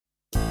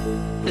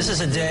This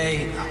is a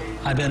day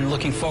I've been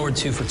looking forward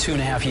to for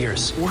 2.5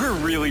 years. We're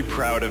really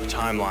proud of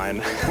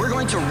Timeline. We're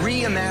going to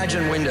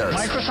reimagine Windows.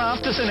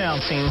 Microsoft is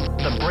announcing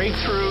the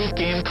breakthrough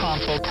game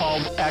console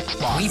called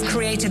Xbox. We've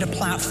created a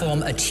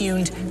platform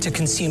attuned to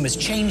consumers'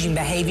 changing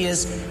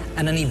behaviors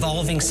and an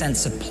evolving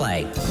sense of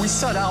play. We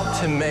set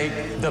out to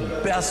make the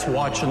best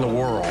watch in the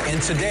world.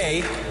 And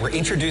today, we're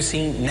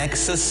introducing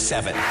Nexus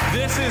 7.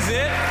 This is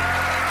it,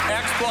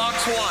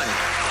 Xbox One.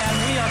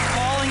 And we are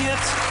calling it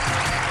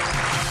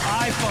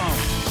iPhone.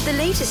 The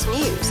latest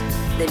news,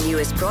 the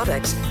newest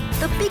products,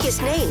 the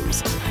biggest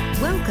names.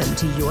 Welcome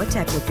to Your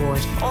Tech Report.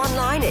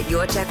 Online at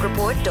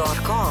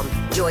YourTechReport.com.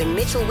 Join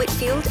Mitchell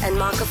Whitfield and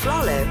Mark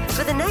Aflalo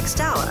for the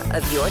next hour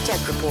of Your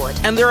Tech Report.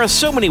 And there are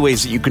so many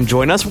ways that you can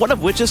join us, one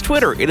of which is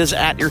Twitter. It is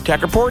at Your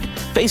Tech Report,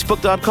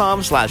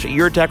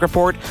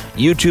 Facebook.com/YourTechReport,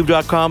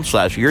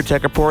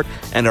 YouTube.com/YourTechReport,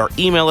 and our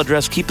email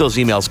address. Keep those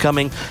emails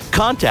coming.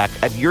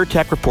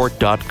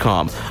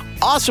 Contact@YourTechReport.com.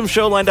 Awesome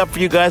show lined up for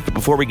you guys, but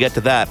before we get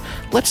to that,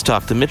 let's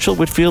talk to Mitchell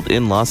Whitfield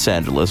in Los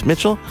Angeles.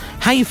 Mitchell,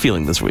 how are you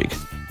feeling this week?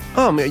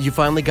 Oh, man, you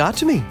finally got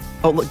to me.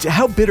 Oh, look,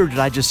 how bitter did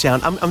I just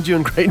sound? I'm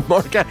doing great,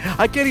 Mark.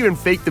 I can't even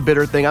fake the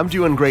bitter thing. I'm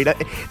doing great. I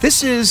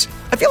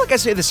feel like I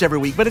say this every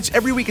week, but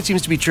every week it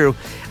seems to be true.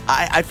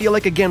 I feel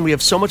like, again, we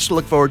have so much to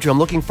look forward to. I'm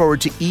looking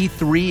forward to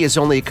E3 is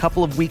only a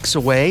couple of weeks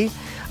away.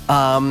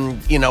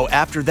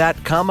 After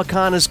that,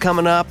 Comic-Con is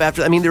coming up.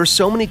 There are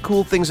so many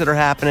cool things that are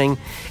happening.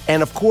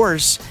 And of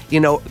course,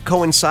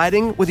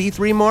 coinciding with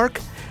E3, Mark,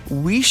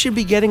 we should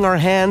be getting our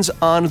hands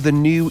on the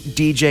new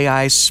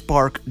DJI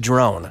Spark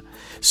drone.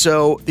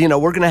 So, we're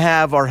going to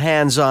have our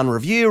hands-on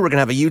review. We're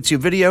going to have a YouTube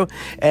video.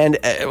 And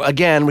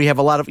again, we have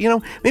a lot of, maybe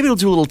we'll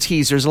do a little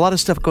tease. There's a lot of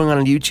stuff going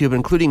on YouTube,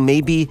 including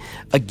maybe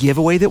a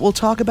giveaway that we'll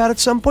talk about at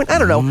some point. I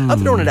don't know.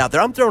 I'm throwing it out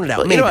there.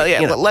 Maybe,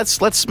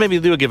 Let's maybe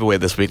do a giveaway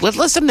this week.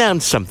 Let's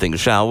announce something,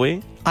 shall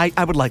we?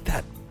 I would like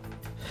that.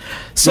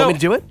 So, you want me to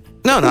do it?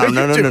 No.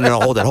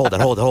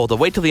 Hold it.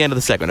 Wait till the end of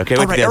the segment, okay?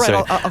 All right.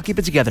 I'll keep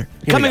it together.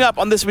 Coming up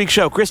on this week's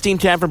show, Christine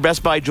Tam from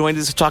Best Buy joins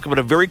us to talk about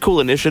a very cool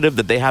initiative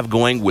that they have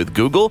going with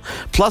Google.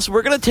 Plus,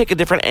 we're going to take a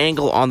different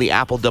angle on the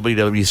Apple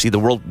WWDC, the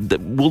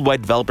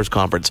Worldwide Developers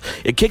Conference.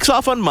 It kicks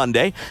off on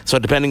Monday, so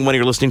depending when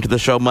you're listening to the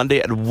show, Monday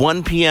at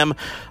 1 p.m.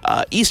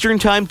 Eastern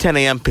Time, 10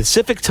 a.m.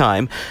 Pacific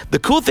Time. The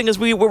cool thing is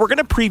we're going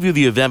to preview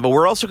the event, but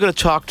we're also going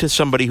to talk to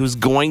somebody who's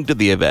going to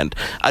the event,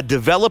 a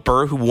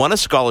developer who won a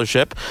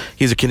scholarship.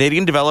 He's a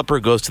Canadian developer,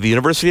 goes to the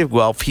University of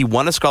Guelph. He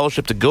won a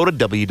scholarship to go to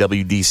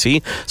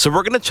WWDC. So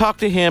we're going to talk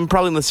to him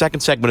probably in the second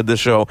segment of this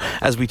show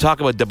as we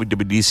talk about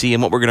WWDC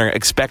and what we're going to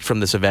expect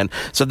from this event.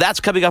 So that's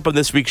coming up on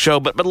this week's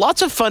show, but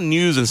lots of fun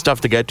news and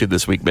stuff to get to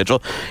this week,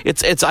 Mitchell.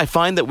 I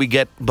find that we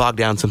get bogged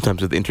down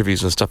sometimes with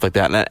interviews and stuff like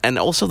that, and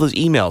also those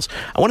emails.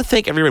 I want to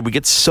thank everybody. We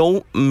get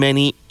so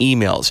many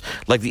emails.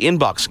 Like the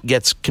inbox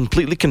gets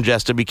completely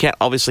congested. We can't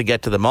obviously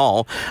get to them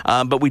all,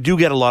 but we do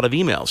get a lot of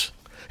emails.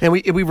 And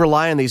we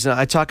rely on these, and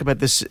I talk about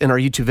this in our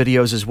YouTube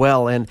videos as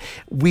well, and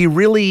we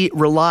really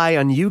rely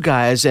on you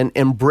guys and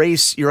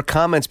embrace your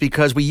comments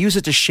because we use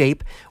it to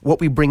shape what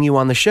we bring you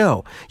on the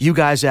show. You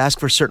guys ask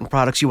for certain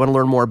products, you want to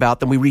learn more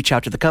about them, we reach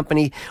out to the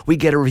company, we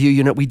get a review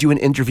unit, we do an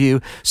interview.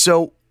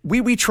 So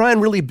we try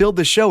and really build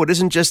the show. It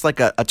isn't just like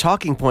a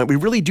talking point. We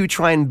really do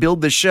try and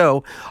build the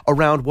show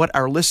around what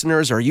our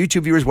listeners, our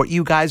YouTube viewers, what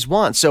you guys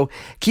want. So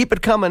keep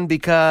it coming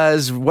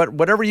because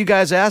whatever you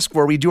guys ask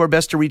for, we do our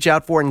best to reach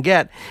out for and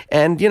get.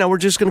 And, we're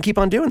just going to keep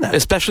on doing that.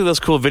 Especially those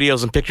cool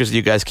videos and pictures that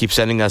you guys keep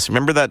sending us.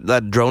 Remember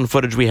that drone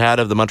footage we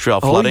had of the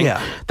Montreal flooding? Oh,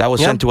 yeah. That was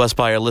sent to us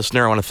by a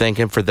listener. I want to thank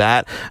him for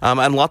that.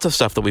 And lots of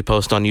stuff that we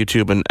post on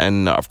YouTube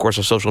and of course,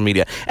 our social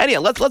media.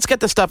 Anyhow, let's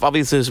get the stuff,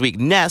 obviously, this week.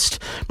 Nest.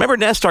 Remember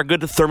Nest, our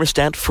good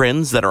thermostat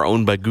friends that are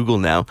owned by Google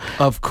now?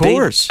 Of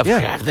course.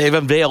 They've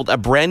unveiled a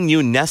brand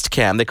new Nest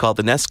Cam. They call it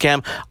the Nest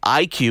Cam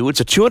IQ. It's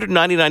a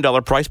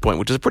 $299 price point,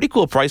 which is a pretty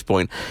cool price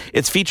point.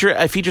 It features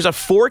a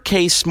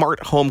 4K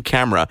smart home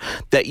camera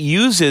that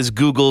uses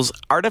Google's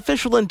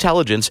artificial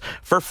intelligence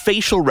for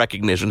facial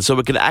recognition, so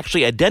it can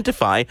actually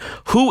identify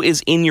who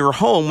is in your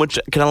home, which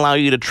can allow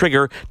you to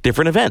trigger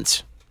different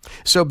events.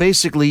 So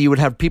basically, you would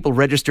have people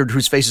registered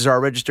whose faces are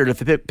registered.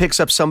 If it picks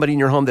up somebody in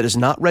your home that is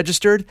not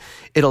registered,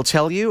 it'll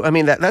tell you. I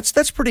mean,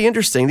 that's pretty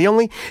interesting. The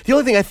only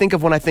thing I think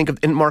of when I think of,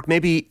 and Mark,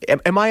 maybe,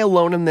 am I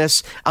alone in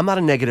this? I'm not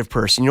a negative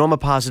person. I'm a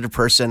positive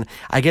person.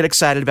 I get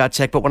excited about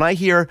tech. But when I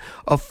hear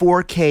a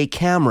 4K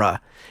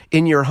camera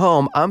in your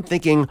home, I'm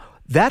thinking,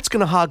 that's going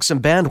to hog some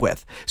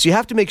bandwidth. So you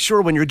have to make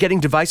sure when you're getting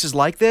devices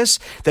like this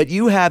that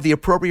you have the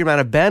appropriate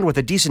amount of bandwidth,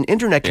 a decent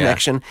internet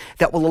connection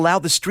that will allow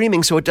the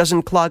streaming so it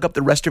doesn't clog up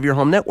the rest of your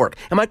home network.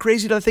 Am I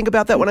crazy to think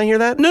about that when I hear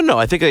that? No.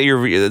 I think that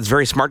it's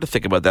very smart to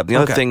think about that. The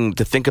other thing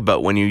to think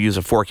about when you use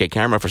a 4K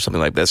camera for something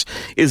like this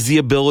is the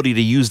ability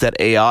to use that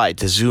AI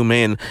to zoom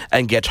in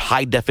and get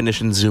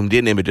high-definition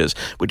zoomed-in images,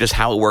 which is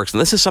how it works.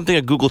 And this is something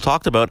that Google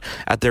talked about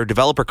at their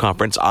developer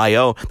conference,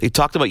 I.O. They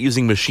talked about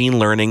using machine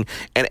learning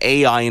and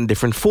AI in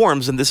different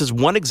forms, and this is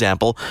one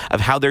example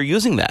of how they're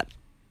using that.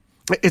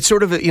 It's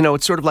sort of,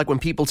 it's sort of like when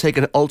people take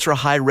an ultra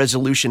high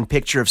resolution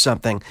picture of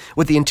something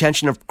with the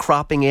intention of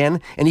cropping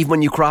in. And even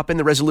when you crop in,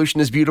 the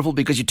resolution is beautiful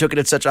because you took it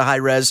at such a high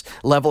res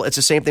level. It's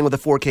the same thing with a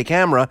 4K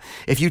camera.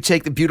 If you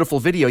take the beautiful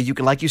video, you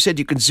can, like you said,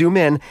 you can zoom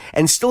in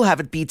and still have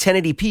it be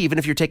 1080p, even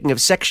if you're taking a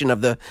section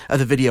of the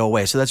video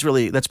away. So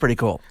that's pretty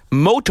cool.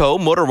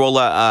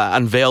 Motorola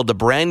unveiled the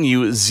brand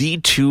new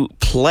Z2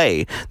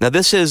 Play. Now,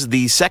 this is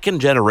the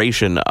second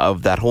generation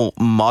of that whole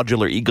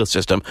modular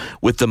ecosystem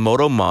with the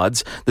Moto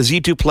mods. The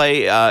Z2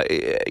 Play,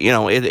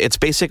 it's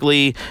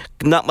basically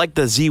not like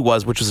the Z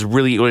was, which was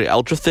really, really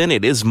ultra thin.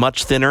 It is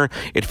much thinner.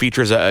 It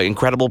features an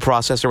incredible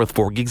processor with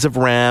 4 gigs of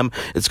RAM.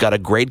 It's got a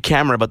great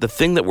camera. But the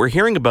thing that we're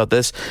hearing about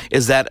this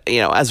is that,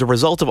 as a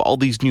result of all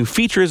these new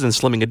features and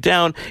slimming it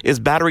down, is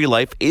battery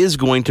life is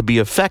going to be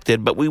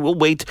affected. But we will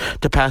wait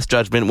to pass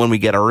judgment when we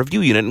get our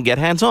review unit and get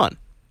hands-on.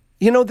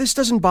 This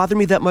doesn't bother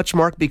me that much,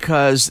 Mark,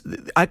 because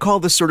I call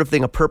this sort of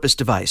thing a purpose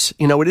device.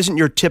 It isn't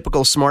your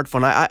typical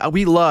smartphone.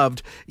 We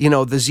loved,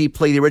 the Z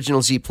Play, the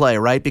original Z Play,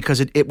 right?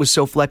 Because it was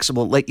so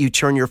flexible. It let you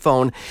turn your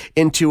phone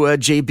into a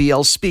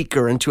JBL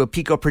speaker, into a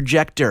Pico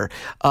projector.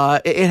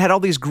 It had all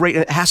these great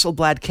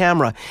Hasselblad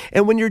camera.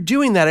 And when you're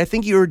doing that, I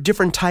think you're a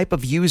different type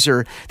of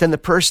user than the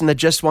person that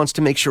just wants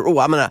to make sure,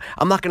 I'm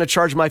not going to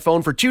charge my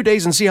phone for 2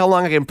 days and see how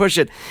long I can push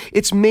it.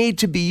 It's made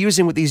to be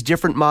using with these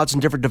different mods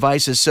and different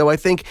devices. So I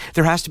think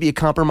there has to be a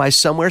compromise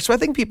somewhere, so I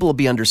think people will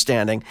be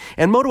understanding.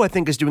 And Moto, I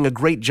think, is doing a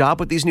great job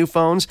with these new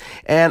phones,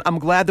 and I'm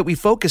glad that we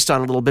focused on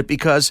it a little bit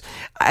because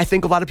I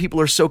think a lot of people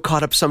are so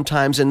caught up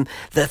sometimes in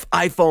the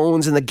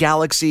iPhones and the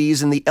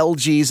Galaxies and the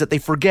LGs that they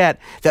forget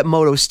that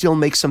Moto still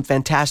makes some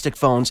fantastic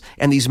phones,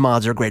 and these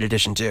mods are a great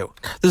addition too.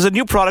 There's a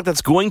new product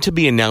that's going to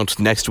be announced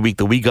next week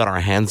that we got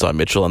our hands on,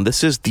 Mitchell, and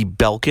this is the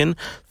Belkin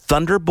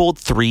Thunderbolt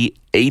 3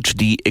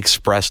 HD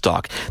Express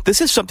Dock.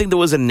 This is something that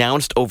was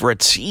announced over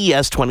at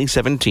CES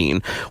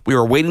 2017. We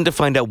were waiting to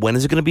find out when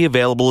is it going to be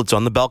available. It's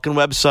on the Belkin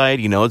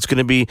website. It's going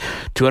to be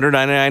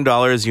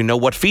 $299. You know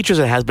what features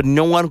it has, but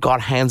no one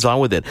got hands-on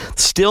with it.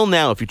 Still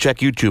now, if you check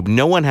YouTube,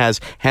 no one has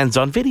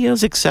hands-on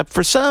videos except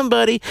for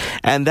somebody,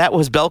 and that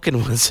was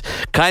Belkin was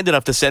kind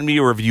enough to send me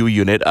a review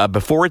unit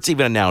before it's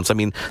even announced. I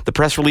mean, the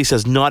press release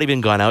has not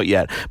even gone out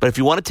yet, but if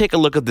you want to take a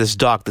look at this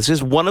dock, this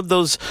is one of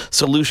those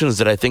solutions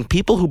that I think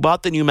people who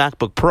bought the new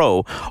MacBook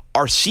Pro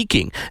are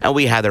seeking. And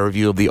we had a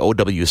review of the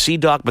OWC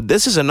dock, but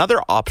this is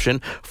another option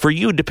for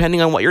you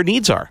depending on what your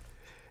needs are.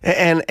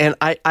 And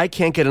I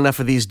can't get enough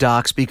of these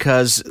docks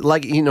because,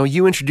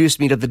 you introduced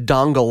me to the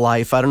dongle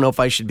life. I don't know if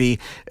I should be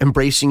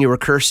embracing you or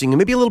cursing you,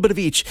 maybe a little bit of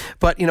each.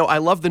 But, I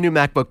love the new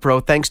MacBook Pro.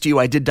 Thanks to you,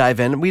 I did dive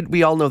in.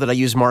 We all know that I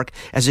use Mark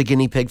as a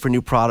guinea pig for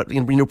new products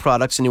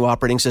and new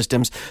operating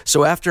systems.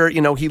 So after,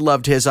 he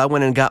loved his, I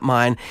went and got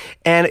mine.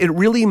 And it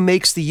really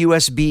makes the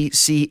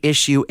USB-C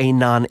issue a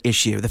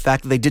non-issue. The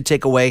fact that they did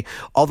take away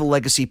all the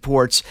legacy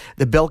ports.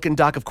 The Belkin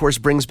dock, of course,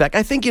 brings back,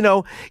 I think,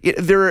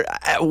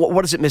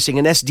 what is it missing?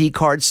 An SD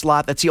card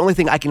slot. That's the only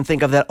thing I can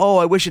think of that,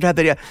 I wish it had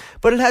that. Yeah.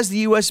 But it has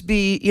the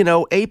USB,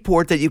 A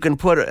port that you can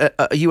put a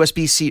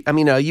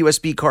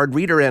USB card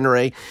reader in or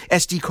a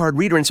SD card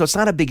reader in. So it's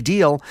not a big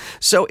deal.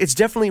 So it's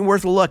definitely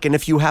worth a look. And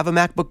if you have a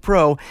MacBook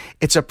Pro,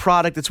 it's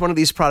one of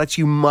these products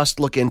you must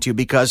look into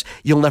because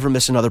you'll never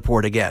miss another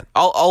port again.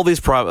 All these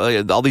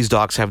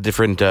docks have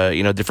different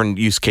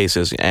use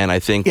cases. And I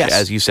think,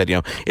 as you said,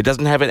 it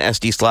doesn't have an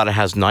SD slot. It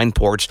has 9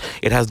 ports.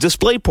 It has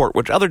DisplayPort,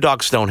 which other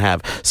docks don't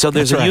have. So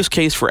there's a use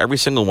case for every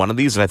single one of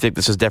these. And I think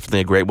this is definitely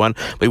a great one.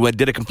 We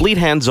did a complete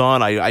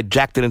hands-on. I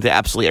jacked it into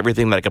absolutely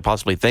everything that I could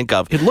possibly think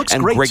of. It looks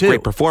great, too.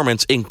 Great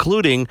performance,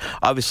 including,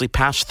 obviously,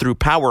 pass-through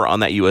power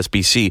on that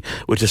USB-C,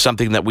 which is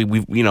something that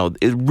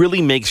it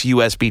really makes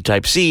USB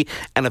Type-C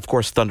and, of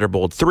course,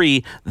 Thunderbolt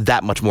 3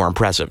 that much more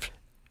impressive.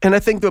 And I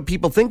think what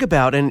people think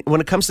about, and when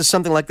it comes to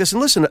something like this,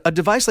 and listen, a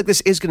device like this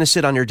is going to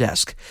sit on your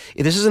desk.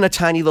 This isn't a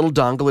tiny little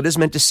dongle. It is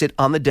meant to sit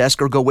on the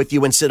desk or go with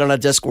you and sit on a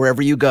desk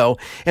wherever you go.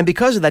 And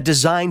because of that,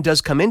 design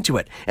does come into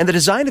it. And the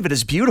design of it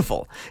is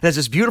beautiful. It has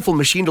this beautiful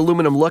machined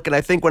aluminum look. And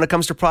I think when it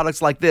comes to products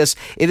like this,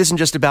 it isn't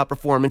just about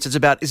performance. It's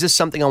about, is this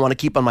something I want to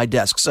keep on my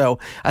desk? So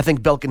I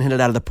think Belkin hit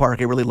it out of the park.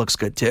 It really looks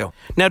good, too.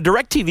 Now,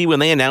 DirecTV, when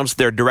they announced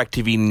their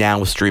DirecTV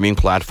Now streaming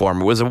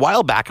platform, it was a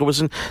while back. It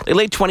was in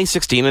late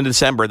 2016 in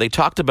December. They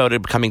talked about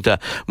it coming to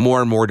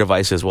more and more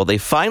devices. Well, they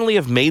finally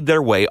have made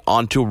their way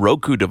onto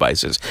Roku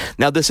devices.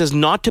 Now, this is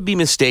not to be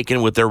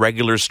mistaken with their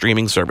regular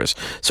streaming service.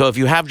 So if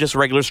you have just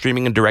regular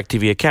streaming and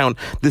DirecTV account,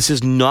 this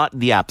is not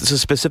the app. This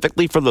is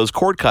specifically for those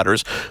cord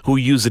cutters who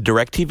use the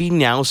DirecTV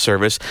Now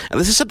service. And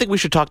this is something we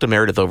should talk to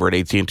Meredith over at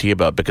AT&T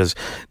about, because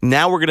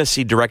now we're going to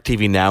see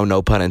DirecTV Now,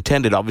 no pun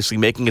intended, obviously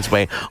making its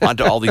way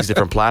onto all these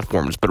different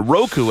platforms. But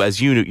Roku,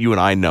 as you and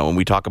I know, and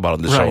we talk about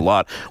on the show a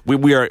lot,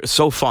 we are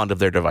so fond of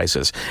their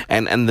devices.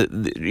 And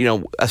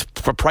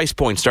for price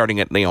points starting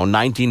at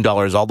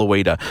 $19 all the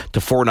way to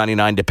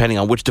 $4.99 depending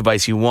on which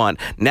device you want.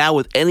 Now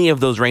with any of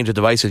those range of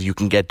devices you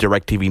can get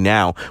DirecTV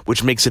Now,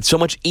 which makes it so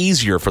much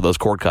easier for those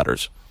cord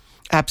cutters.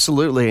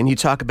 Absolutely. And you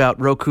talk about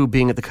Roku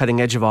being at the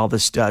cutting edge of all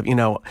this stuff,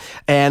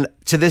 and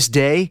to this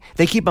day,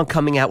 they keep on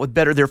coming out with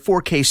better. Their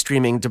 4K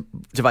streaming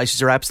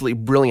devices are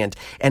absolutely brilliant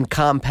and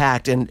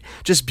compact and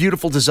just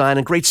beautiful design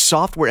and great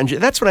software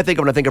engineering. That's what I think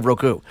of when I think of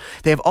Roku.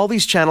 They have all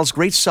these channels,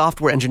 great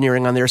software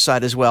engineering on their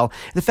side as well.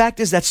 The fact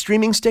is that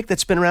streaming stick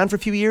that's been around for a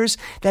few years,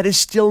 that is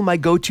still my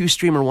go-to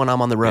streamer when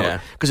I'm on the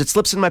road. Because it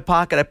slips in my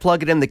pocket, I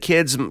plug it in, the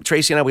kids,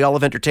 Tracy and I, we all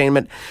have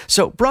entertainment.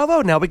 So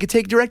bravo, now we can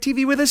take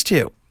DirecTV with us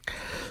too.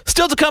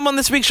 Still to come on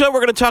this week's show, we're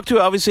going to talk to,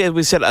 obviously, as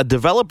we said, a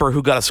developer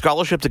who got a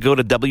scholarship to go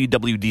to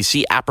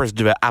WWDC,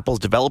 Apple's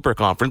developer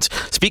conference.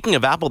 Speaking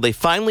of Apple, they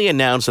finally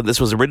announced that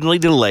this was originally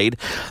delayed,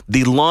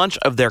 the launch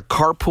of their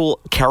Carpool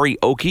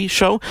Karaoke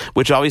show,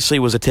 which obviously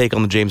was a take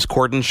on the James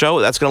Corden show.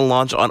 That's going to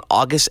launch on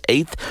August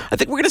 8th. I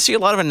think we're going to see a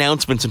lot of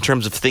announcements in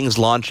terms of things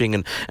launching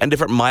and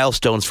different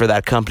milestones for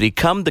that company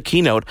come the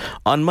keynote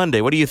on Monday.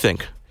 What do you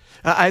think?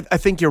 I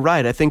think you're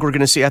right. I think there are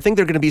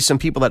going to be some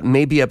people that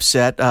may be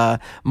upset.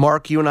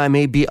 Mark, you and I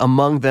may be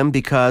among them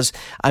because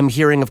I'm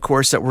hearing, of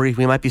course, that we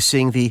might be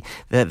seeing the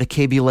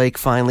KB Lake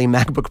finally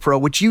MacBook Pro,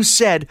 which you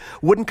said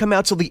wouldn't come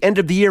out till the end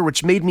of the year,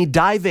 which made me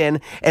dive in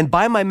and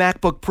buy my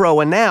MacBook Pro.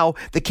 And now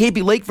the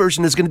KB Lake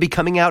version is going to be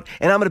coming out,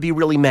 and I'm going to be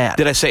really mad.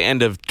 Did I say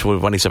end of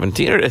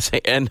 2017 or did I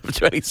say end of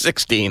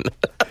 2016?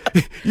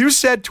 You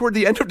said toward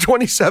the end of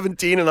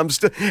 2017, and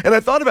I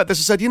thought about this.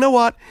 I said, you know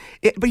what?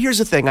 But here's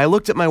the thing. I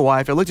looked at my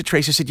wife. I looked at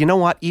Tracy, said, you know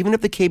what? Even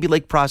if the KB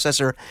Lake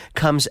processor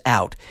comes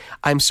out,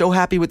 I'm so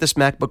happy with this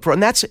MacBook Pro.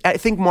 And that's, I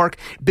think, Mark,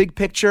 big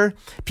picture,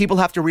 people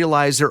have to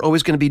realize there are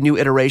always going to be new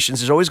iterations.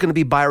 There's always going to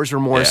be buyer's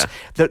remorse.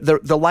 Yeah.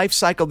 The life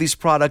cycle of these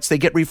products, they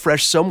get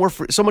refreshed so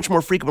much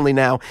more frequently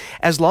now.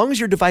 As long as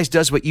your device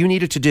does what you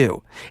need it to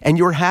do and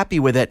you're happy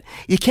with it,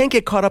 you can't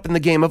get caught up in the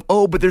game of,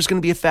 but there's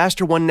going to be a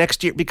faster one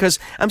next year because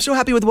I'm so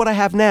happy with what I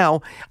have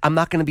now. I'm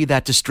not going to be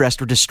that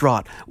distressed or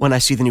distraught when I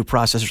see the new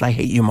processors. I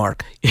hate you,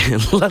 Mark.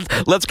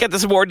 Let's get to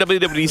some more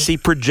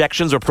WWDC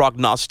projections or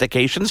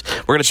prognostications.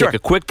 We're going to take a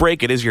quick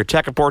break. It is Your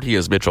Tech Report. He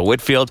is Mitchell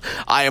Whitfield.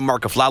 I am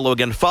Mark Aflalo.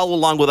 Again, follow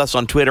along with us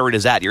on Twitter. It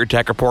is at Your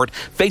Tech Report.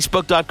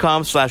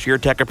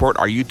 Facebook.com/YourTechReport,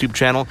 our YouTube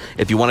channel.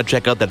 If you want to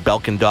check out that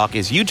Belkin doc,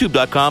 is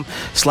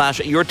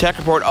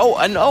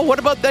YouTube.com/YourTechReport. What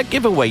about that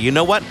giveaway? You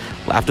know what?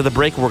 After the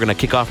break, we're going to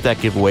kick off that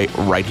giveaway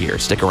right here.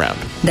 Stick around.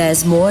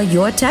 There's more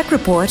Your Tech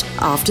Report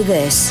after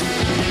this.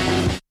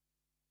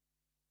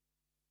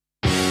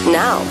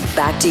 Now,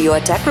 back to Your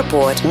Tech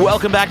Report.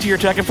 Welcome back to Your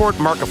Tech Report.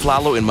 Mark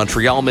Aflalo in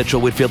Montreal,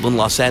 Mitchell Whitfield in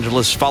Los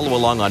Angeles. Follow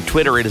along on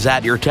Twitter. It is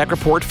at Your Tech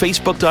Report.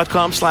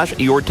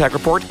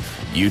 Facebook.com/YourTechReport.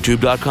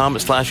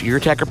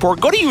 YouTube.com/YourTechReport.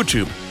 Go to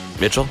YouTube,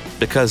 Mitchell,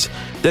 because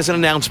there's an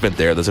announcement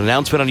there. There's an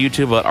announcement on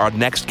YouTube about our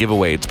next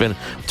giveaway.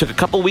 Took a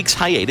couple weeks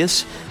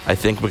hiatus, I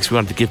think, because we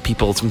wanted to give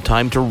people some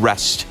time to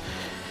rest.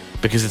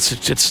 Because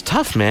it's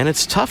tough, man.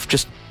 It's tough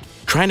just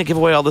trying to give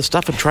away all this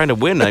stuff and trying to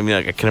win. I mean,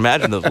 I can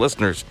imagine the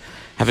listeners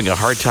having a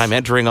hard time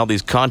entering all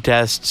these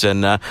contests.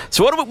 And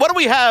so what do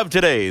we have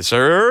today,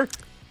 sir?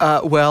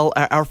 Well,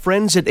 our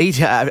friends at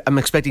I'm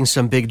expecting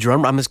some big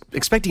drum. I'm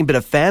expecting a bit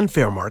of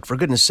fanfare, Mark, for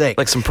goodness sake.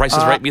 Like some Price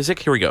is Right music?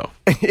 Here we go.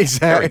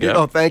 Exactly. There we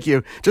go. Oh, thank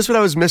you. Just what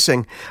I was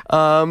missing.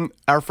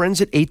 Our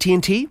friends at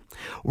AT&T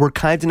were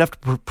kind enough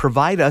to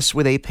provide us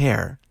with a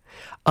pair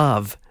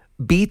of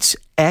Beats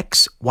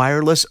X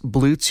wireless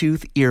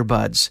Bluetooth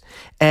earbuds.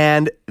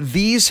 And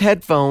these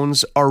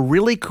headphones are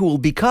really cool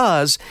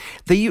because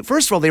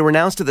first of all, they were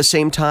announced at the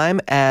same time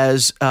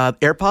as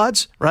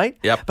AirPods, right?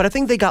 Yep. But I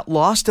think they got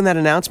lost in that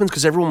announcement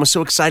because everyone was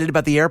so excited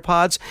about the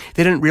AirPods.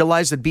 They didn't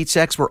realize that Beats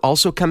X were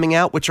also coming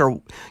out, which are,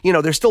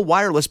 they're still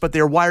wireless, but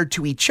they're wired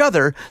to each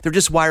other. They're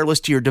just wireless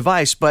to your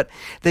device, but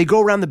they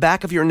go around the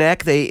back of your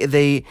neck.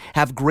 They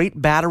have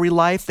great battery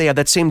life. They have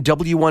that same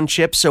W1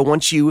 chip. So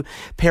once you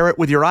pair it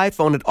with your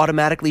iPhone, it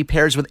automatically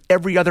pairs with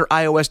every other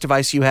iOS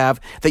device you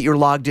have that you're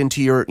logged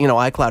into your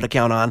iCloud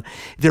account on.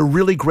 They're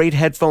really great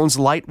headphones,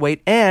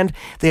 lightweight, and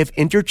they have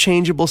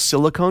interchangeable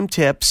silicone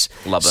tips.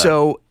 Love that.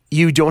 So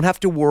you don't have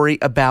to worry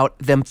about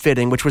them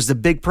fitting, which was the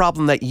big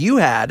problem that you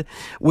had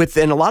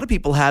and a lot of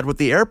people had with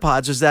the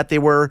AirPods, is that they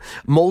were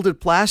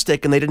molded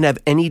plastic and they didn't have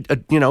any,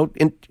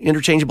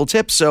 interchangeable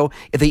tips. So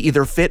if they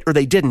either fit or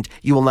they didn't,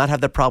 you will not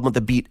have that problem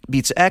with the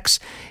Beats X.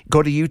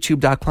 Go to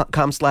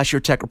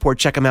youtube.com/YourTechReport.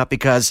 Check them out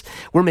because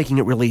we're making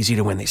it really easy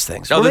to win these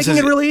things. We're making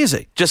it really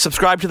easy. Just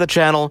subscribe to the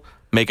channel,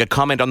 make a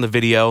comment on the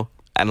video,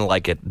 and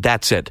like it.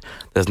 That's it.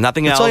 There's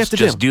nothing else. All you have to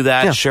just do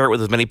that. Yeah. Share it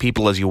with as many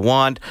people as you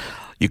want.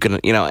 You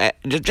can,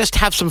 just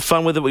have some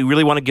fun with it. We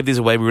really want to give these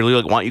away. We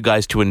really want you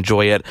guys to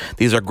enjoy it.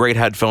 These are great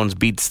headphones.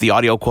 Beats, the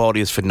audio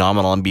quality is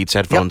phenomenal on Beats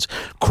headphones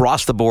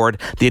across the board.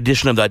 The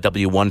addition of that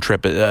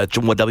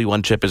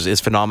W1 chip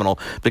is phenomenal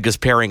because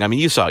pairing,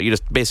 you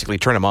just basically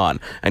turn them on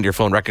and your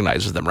phone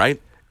recognizes them,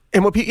 right?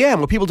 And what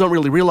people don't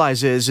really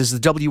realize is the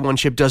W1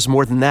 chip does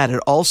more than that. It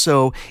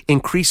also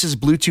increases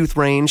Bluetooth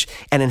range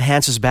and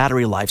enhances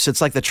battery life. So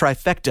it's like the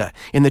trifecta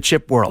in the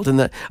chip world.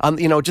 And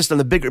just on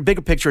the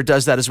bigger picture, it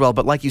does that as well.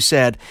 But like you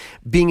said,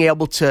 being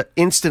able to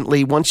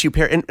instantly, once you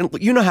pair, and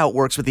you know how it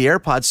works with the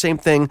AirPods. Same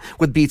thing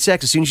with Beats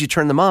X. As soon as you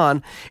turn them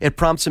on, it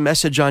prompts a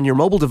message on your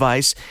mobile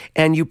device,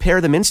 and you pair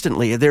them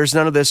instantly. There's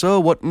none of this. Oh,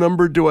 what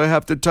number do I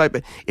have to type?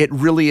 It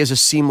really is a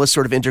seamless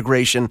sort of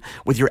integration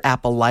with your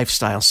Apple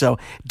lifestyle. So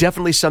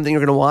definitely something you're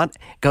going to want.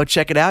 Go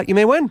check it out. You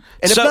may win.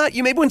 And if not,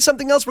 you may win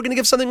something else. We're going to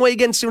give something away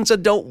again soon, so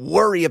don't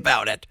worry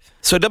about it.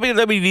 So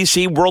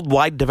WWDC,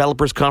 Worldwide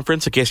Developers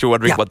Conference, in case you're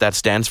wondering what that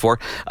stands for,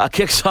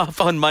 kicks off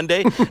on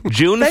Monday,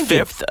 June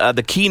 5th.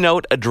 The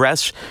keynote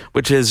address,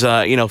 which is,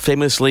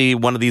 famously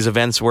one of these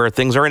events where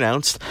things are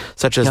announced,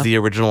 such as the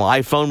original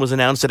iPhone was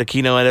announced at a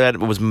keynote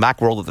event. It was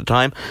Macworld at the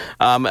time.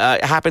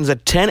 It happens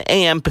at 10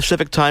 a.m.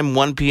 Pacific time,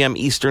 1 p.m.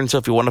 Eastern. So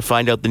if you want to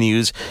find out the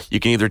news, you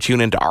can either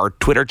tune into our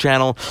Twitter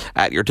channel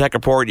at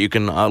YourTechReport. You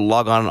can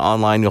log on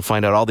online. You'll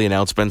find out all the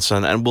announcements,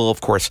 and we'll,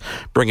 of course,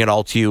 bring it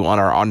all to you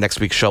on next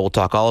week's show. We'll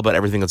talk all about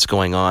everything that's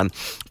going on.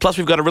 Plus,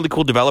 we've got a really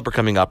cool developer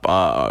coming up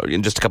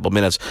in just a couple of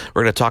minutes.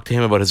 We're going to talk to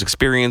him about his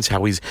experience,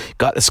 how he's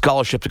got a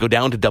scholarship to go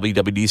down to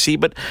WWDC.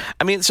 But,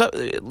 so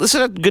this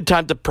is a good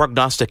time to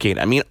prognosticate.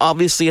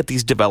 Obviously, at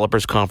these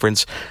developers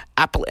conference,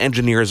 Apple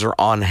engineers are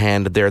on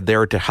hand. They're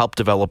there to help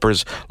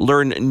developers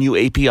learn new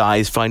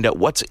APIs, find out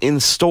what's in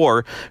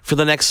store for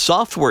the next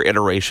software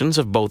iterations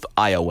of both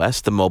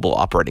iOS, the mobile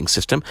operating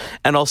system,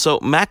 and also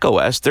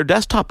macOS, their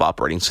desktop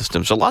operating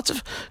system. So lots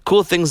of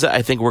cool things that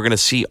I think we're going to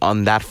see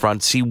on that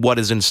front, see what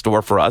is in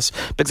store for us,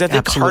 because I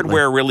think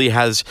hardware really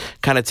has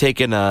kind of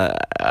taken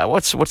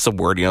what's the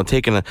word,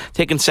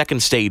 taken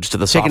second stage to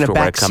the software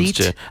when it comes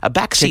to a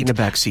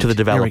backseat to the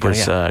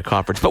developers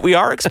conference. But we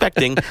are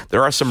expecting,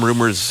 there are some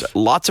rumors,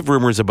 lots of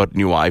rumors about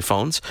new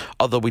iPhones,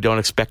 although we don't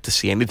expect to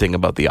see anything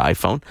about the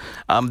iPhone.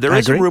 There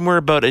is a rumor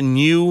about a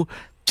new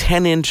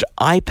 10-inch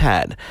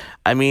iPad.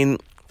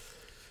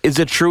 Is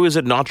it true? Is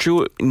it not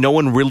true? No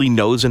one really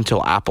knows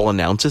until Apple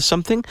announces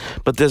something,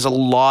 but there's a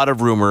lot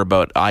of rumor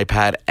about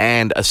iPad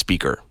and a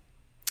speaker.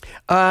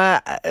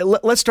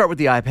 Let's start with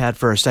the iPad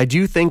first. I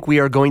do think we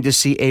are going to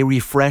see a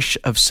refresh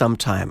of some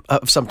type.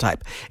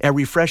 A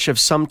refresh of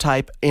some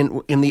type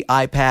in the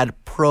iPad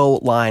Pro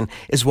line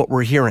is what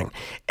we're hearing.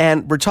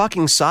 And we're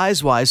talking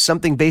size-wise,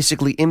 something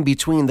basically in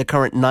between the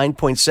current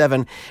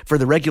 9.7 for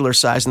the regular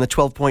size and the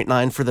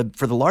 12.9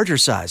 for the larger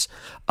size.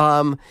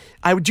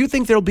 I do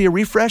think there'll be a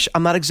refresh.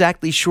 I'm not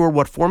exactly sure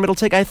what form it'll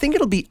take. I think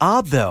it'll be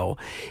odd, though.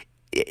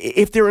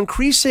 If they're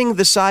increasing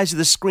the size of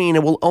the screen,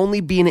 it will only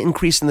be an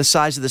increase in the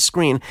size of the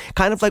screen,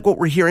 kind of like what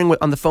we're hearing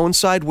on the phone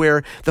side,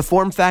 where the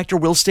form factor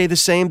will stay the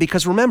same.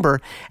 Because remember,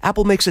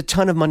 Apple makes a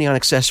ton of money on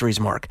accessories,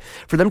 Mark.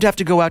 For them to have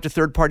to go out to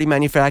third-party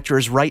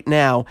manufacturers right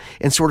now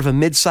in sort of a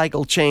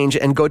mid-cycle change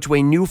and go to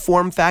a new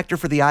form factor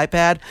for the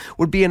iPad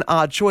would be an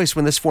odd choice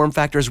when this form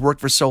factor has worked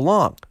for so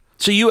long.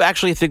 So you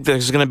actually think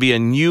there's going to be a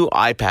new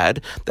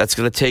iPad that's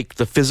going to take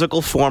the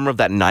physical form of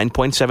that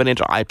 9.7-inch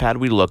iPad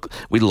we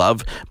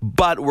love,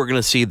 but we're going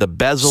to see the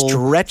bezel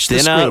stretch thin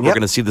the screen. out. We're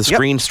going to see the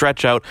screen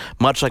stretch out,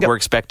 much like we're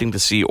expecting to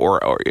see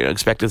or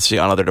expected to see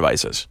on other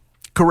devices.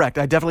 Correct.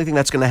 I definitely think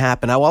that's going to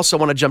happen. I also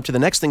want to jump to the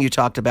next thing you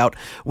talked about,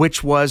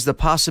 which was the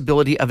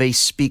possibility of a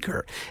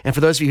speaker. And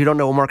for those of you who don't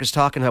know what Mark is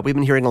talking about, we've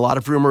been hearing a lot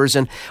of rumors,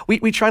 and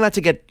we try not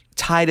to get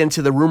tied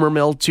into the rumor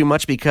mill too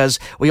much because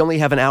we only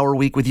have an hour a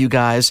week with you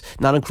guys,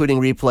 not including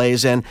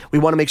replays, and we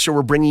want to make sure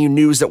we're bringing you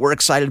news that we're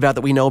excited about,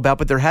 that we know about.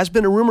 But there has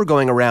been a rumor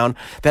going around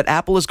that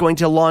Apple is going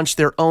to launch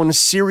their own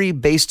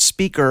Siri-based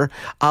speaker,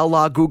 a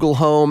la Google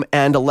Home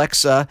and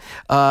Alexa,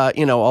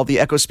 all the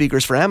Echo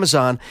speakers for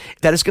Amazon,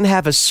 that is going to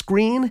have a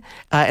screen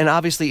and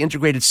obviously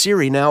integrated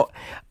Siri. Now,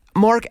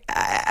 Mark,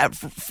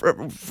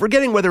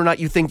 forgetting whether or not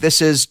you think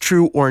this is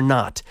true or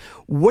not,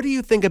 what do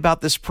you think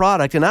about this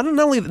product? And not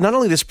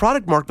only this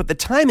product, Mark, but the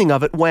timing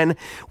of it, when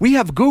we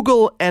have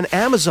Google and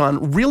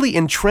Amazon really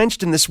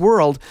entrenched in this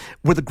world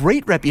with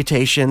great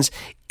reputations.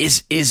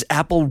 Is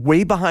Apple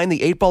way behind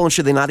the eight ball, and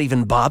should they not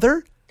even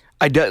bother?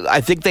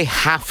 I think they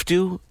have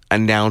to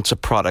announce a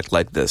product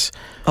like this.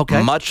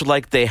 Okay. Much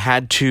like they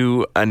had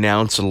to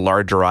announce a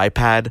larger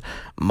iPad,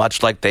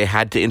 much like they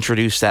had to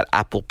introduce that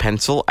Apple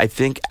Pencil, I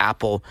think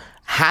Apple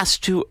has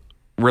to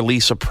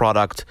release a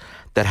product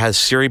that has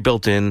Siri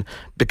built in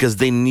because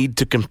they need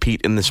to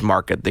compete in this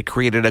market. They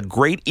created a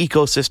great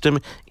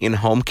ecosystem in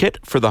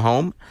HomeKit for the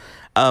home,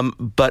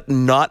 but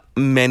not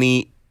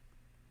many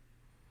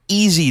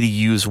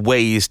easy-to-use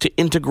ways to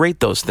integrate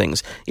those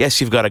things.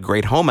 Yes, you've got a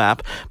great home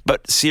app,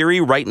 but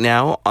Siri right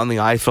now on the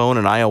iPhone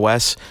and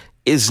iOS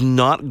is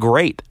not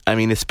great.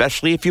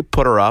 Especially if you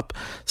put her up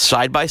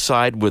side by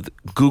side with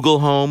Google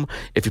Home,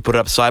 if you put it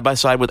up side by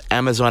side with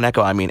Amazon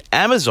Echo.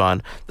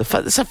 Amazon,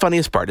 that's the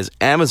funniest part, is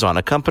Amazon,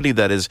 a company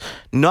that is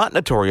not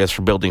notorious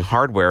for building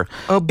hardware,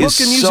 a book is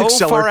and music so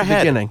seller far at the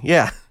ahead. beginning.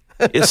 Yeah.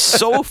 is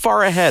so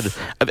far ahead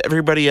of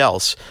everybody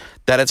else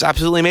that it's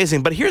absolutely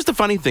amazing. But here's the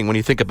funny thing when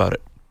you think about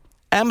it.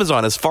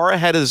 Amazon, as far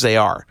ahead as they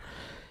are,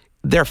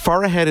 they're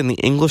far ahead in the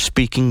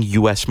English-speaking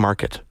U.S.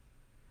 market.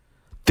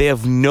 They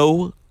have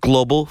no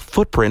global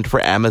footprint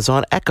for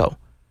Amazon Echo.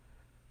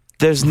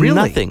 There's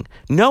nothing.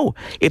 No,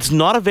 it's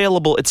not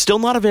available. It's still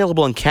not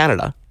available in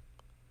Canada.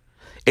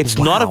 It's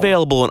not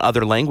available in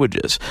other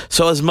languages.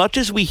 So as much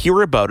as we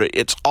hear about it,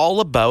 it's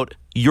all about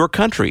your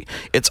country.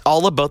 It's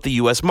all about the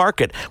U.S.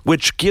 market,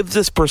 which gives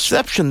this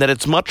perception that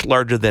it's much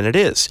larger than it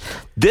is.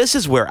 This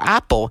is where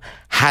Apple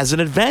has an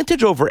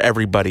advantage over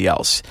everybody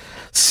else.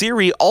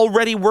 Siri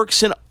already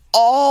works in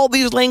all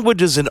these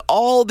languages in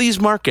all these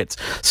markets.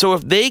 So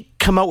if they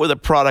come out with a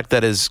product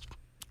that is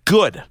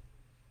good,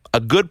 a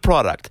good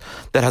product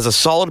that has a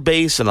solid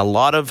base and a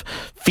lot of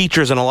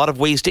features and a lot of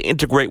ways to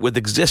integrate with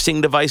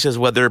existing devices,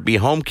 whether it be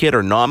HomeKit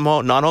or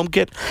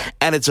non-HomeKit,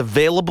 and it's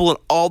available in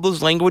all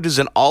those languages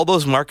and all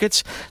those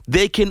markets,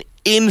 they can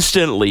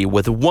instantly,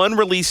 with one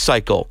release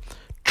cycle,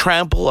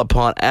 trample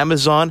upon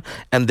Amazon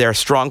and their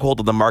stronghold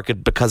of the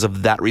market because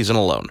of that reason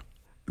alone.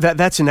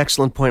 That's an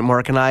excellent point,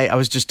 Mark, and I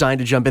was just dying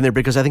to jump in there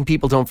because I think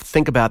people don't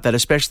think about that,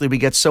 especially we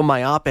get so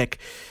myopic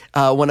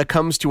when it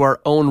comes to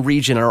our own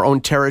region, our own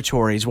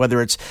territories,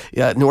 whether it's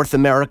North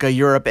America,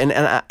 Europe, and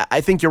I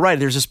think you're right.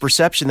 There's this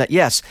perception that,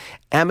 yes,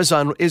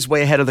 Amazon is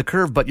way ahead of the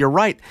curve, but you're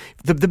right.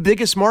 The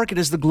biggest market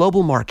is the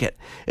global market.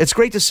 It's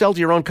great to sell to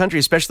your own country,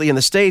 especially in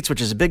the States,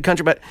 which is a big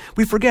country, but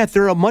we forget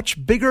there are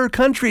much bigger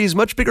countries,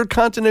 much bigger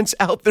continents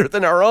out there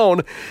than our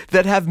own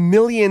that have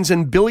millions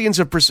and billions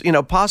of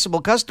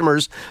possible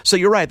customers. So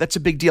you're right. That's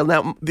a big deal.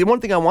 Now, the one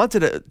thing I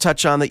wanted to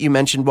touch on that you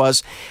mentioned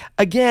was,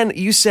 again,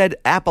 you said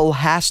Apple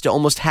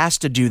almost has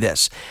to do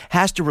this,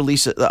 has to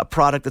release a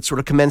product that's sort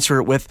of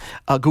commensurate with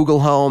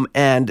Google Home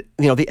and,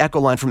 the Echo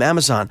line from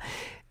Amazon.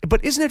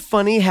 But isn't it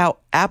funny how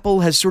Apple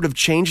has sort of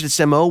changed its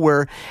MO,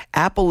 where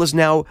Apple is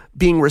now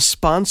being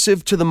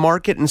responsive to the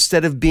market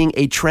instead of being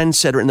a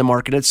trendsetter in the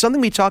market? It's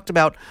something we talked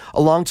about a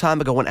long time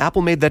ago when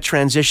Apple made that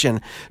transition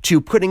to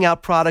putting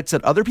out products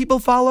that other people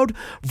followed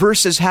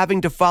versus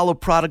having to follow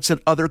products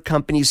that other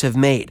companies have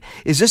made.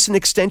 Is this an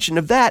extension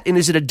of that? And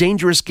is it a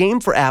dangerous game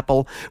for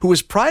Apple, who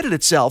has prided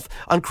itself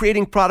on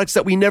creating products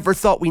that we never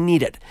thought we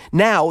needed?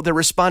 Now they're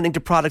responding to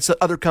products that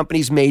other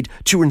companies made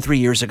 2 and 3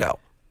 years ago.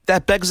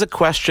 That begs the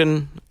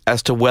question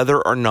as to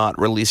whether or not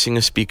releasing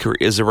a speaker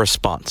is a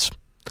response.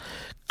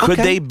 Could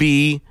they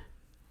be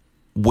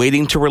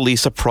waiting to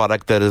release a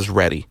product that is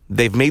ready?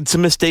 They've made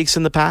some mistakes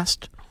in the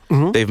past.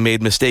 Mm-hmm. They've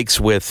made mistakes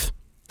with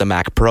the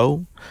Mac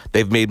Pro.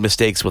 They've made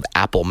mistakes with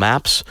Apple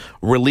Maps,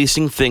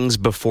 releasing things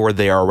before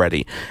they are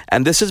ready.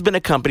 And this has been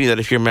a company that,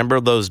 if you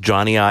remember those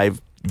Johnny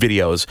Ive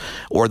videos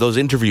or those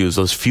interviews,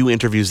 those few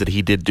interviews that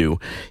he did do,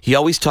 he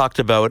always talked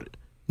about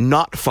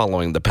not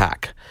following the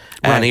pack.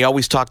 And he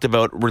always talked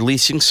about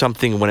releasing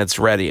something when it's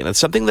ready. And it's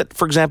something that,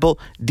 for example,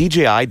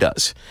 DJI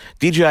does.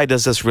 DJI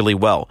does this really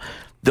well.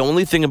 The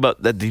only thing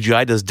about that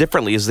DJI does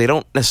differently is they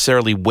don't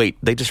necessarily wait.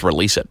 They just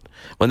release it.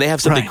 When they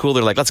have something cool,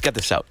 they're like, let's get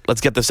this out.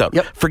 Let's get this out.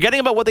 Yep. Forgetting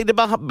about what they did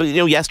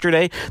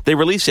yesterday, they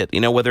release it.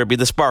 Whether it be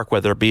the Spark,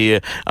 whether it be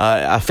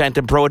a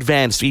Phantom Pro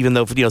Advanced, even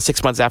though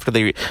 6 months after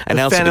they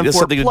announced the Phantom it.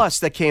 4 Plus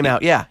that came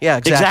out. Yeah,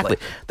 exactly.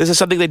 This is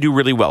something they do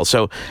really well.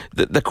 So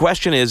the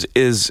question is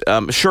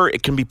sure,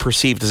 it can be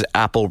perceived as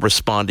Apple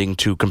responding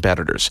to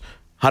competitors.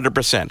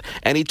 100%.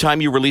 Anytime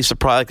you release a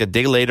product a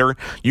day later,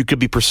 you could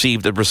be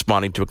perceived as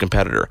responding to a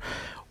competitor.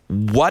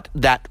 What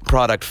that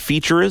product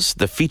features,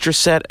 the feature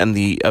set and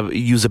the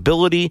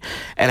usability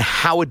and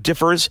how it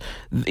differs,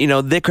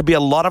 there could be a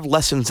lot of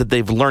lessons that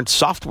they've learned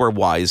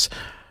software-wise.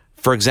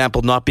 For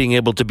example, not being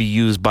able to be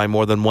used by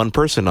more than one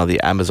person on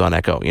the Amazon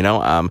Echo.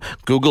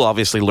 Google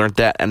obviously learned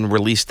that and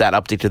released that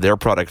update to their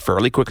product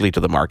fairly quickly to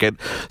the market.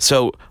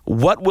 So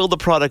what will the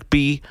product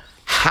be?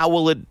 How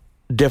will it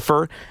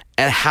differ?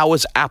 And how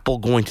is Apple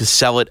going to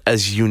sell it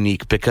as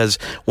unique? Because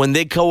when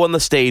they go on the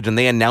stage and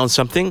they announce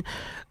something,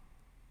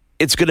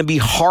 it's going to be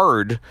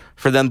hard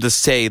for them to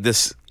say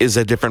this is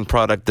a different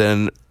product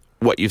than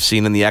what you've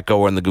seen in the Echo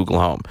or in the Google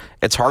Home.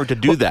 It's hard to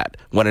do that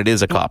when it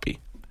is a copy.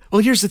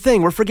 Well, here's the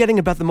thing. We're forgetting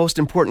about the most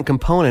important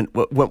component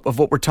of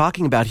what we're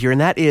talking about here,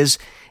 and that is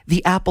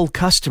the Apple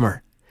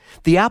customer.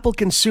 The Apple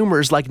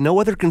consumers, like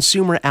no other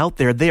consumer out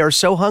there, they are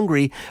so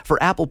hungry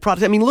for Apple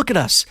products. I mean, look at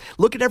us.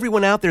 Look at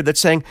everyone out there that's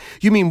saying,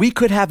 you mean we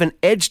could have an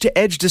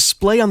edge-to-edge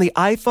display on the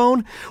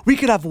iPhone? We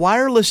could have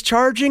wireless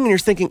charging? And you're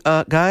thinking,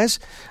 guys,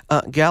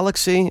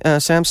 Galaxy,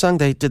 Samsung,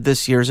 they did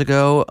this years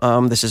ago.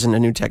 This isn't a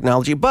new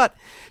technology. But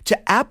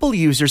to Apple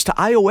users, to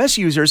iOS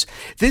users,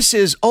 this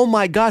is, oh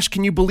my gosh,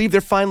 can you believe they're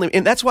finally...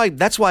 And that's why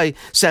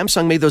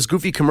Samsung made those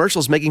goofy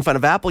commercials making fun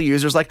of Apple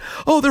users like,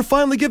 oh, they're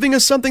finally giving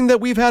us something that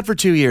we've had for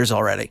 2 years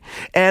already.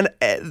 And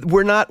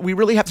we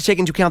really have to take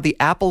into account the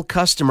Apple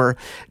customer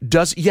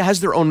has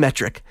their own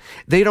metric.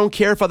 They don't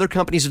care if other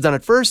companies have done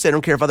it first. They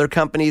don't care if other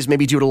companies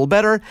maybe do it a little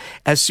better.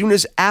 As soon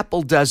as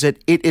Apple does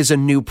it, it is a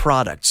new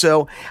product.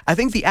 So I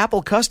think the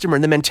Apple customer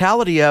and the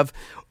mentality of,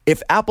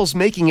 if Apple's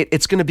making it,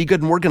 it's going to be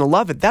good and we're going to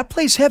love it, that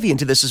plays heavy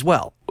into this as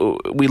well.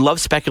 We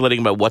love speculating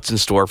about what's in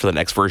store for the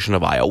next version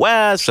of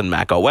iOS and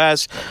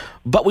macOS,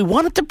 but we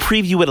wanted to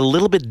preview it a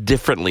little bit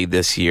differently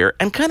this year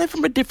and kind of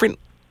from a different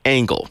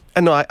angle.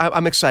 And no,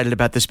 I'm excited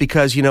about this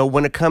because,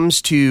 when it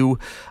comes to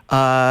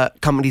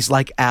companies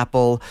like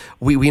Apple,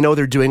 we know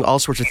they're doing all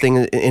sorts of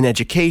things in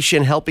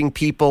education, helping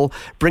people,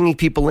 bringing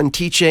people in,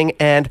 teaching,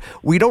 and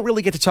we don't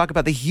really get to talk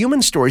about the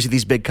human stories of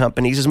these big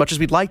companies as much as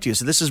we'd like to.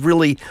 So this is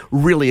really,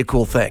 really a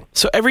cool thing.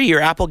 So every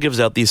year, Apple gives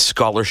out these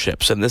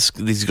scholarships, and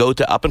these go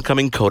to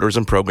up-and-coming coders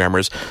and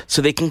programmers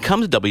so they can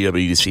come to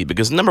WWDC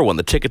because, number one,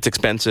 the ticket's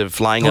expensive,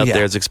 flying out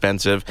there is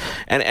expensive,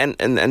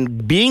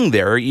 and being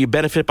there, you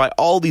benefit by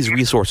all these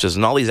resources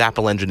and all these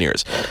Apple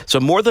engineers. So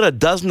more than a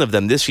dozen of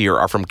them this year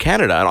are from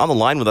Canada, and on the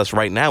line with us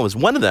right now is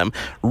one of them,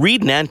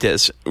 Reed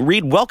Nantis.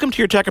 Reed, welcome to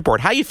your Tech Report.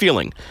 How are you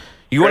feeling?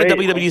 You go to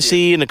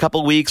WWDC in a couple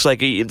of weeks.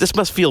 This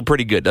must feel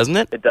pretty good, doesn't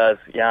it? It does.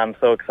 Yeah, I'm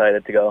so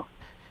excited to go.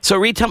 So,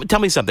 Reed, tell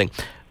me something.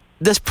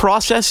 This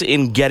process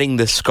in getting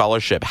this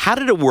scholarship, how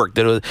did it work?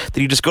 Did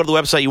you just go to the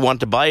website, you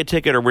wanted to buy a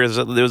ticket, or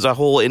there was a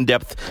whole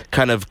in-depth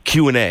kind of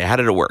Q&A? How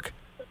did it work?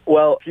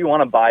 Well, if you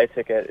want to buy a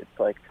ticket, it's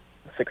like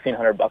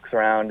 $1,600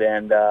 around,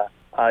 and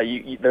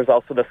there's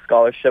also the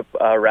scholarship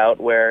route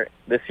where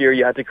this year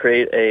you had to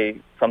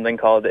create something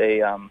called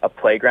a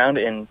playground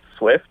in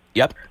Swift.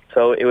 Yep.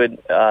 So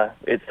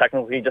it's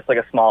technically just like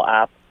a small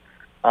app.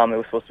 It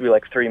was supposed to be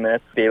like 3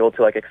 minutes, be able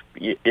to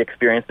be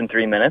experienced in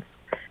 3 minutes.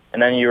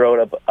 And then you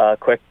wrote a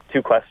quick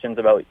 2 questions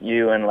about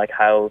you and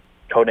how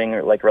coding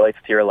relates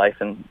to your life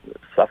and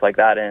stuff like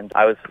that. And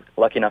I was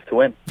lucky enough to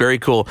win. Very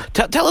cool.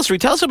 Tell us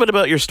a bit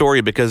about your story,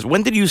 because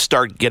when did you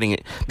start getting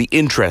the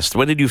interest?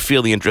 When did you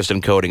feel the interest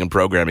in coding and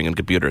programming and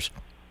computers?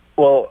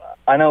 Well,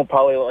 I know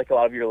probably like a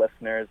lot of your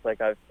listeners,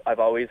 I've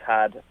always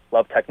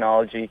loved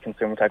technology,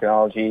 consumer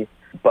technology,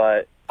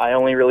 but I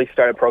only really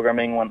started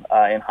programming when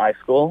in high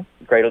school.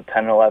 Grade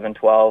 10, 11,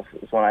 12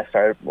 is when I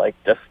started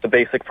just the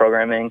basic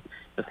programming,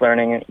 just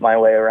learning my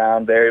way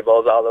around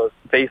variables, all those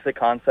basic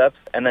concepts.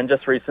 And then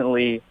just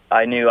recently,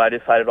 I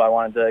decided I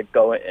wanted to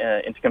go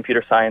into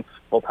computer science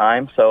full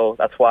time. So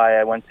that's why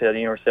I went to the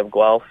University of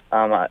Guelph.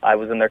 I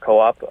was in their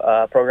co-op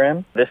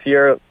program this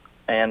year,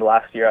 and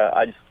last year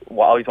I just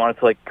always wanted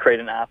to create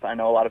an app. I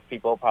know a lot of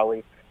people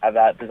probably have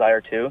that desire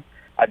too.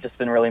 I've just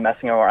been really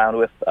messing around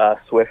with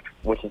Swift,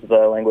 which is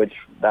the language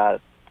that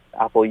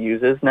Apple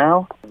uses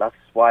now. That's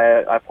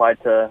why I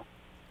applied to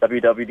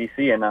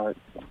WWDC, and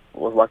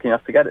was lucky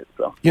enough to get it.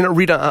 So,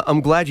 Rita, I'm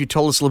glad you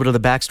told us a little bit of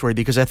the backstory,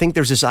 because I think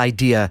there's this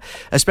idea,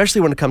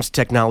 especially when it comes to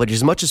technology,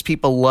 as much as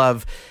people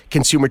love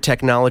consumer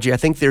technology, I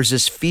think there's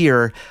this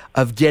fear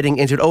of getting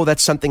into it. Oh,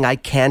 that's something I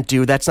can't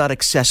do. That's not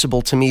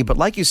accessible to me. But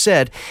like you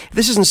said,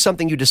 this isn't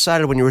something you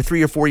decided when you were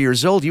 3 or 4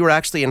 years old. You were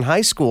actually in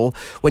high school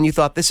when you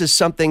thought this is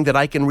something that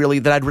I'd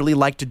really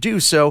like to do.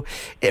 So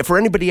for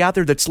anybody out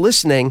there that's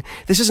listening,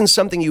 this isn't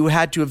something you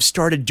had to have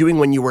started doing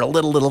when you were a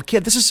little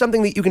kid. This is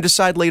something that you can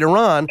decide later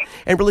on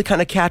and really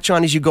kind of catch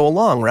on as you go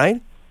along,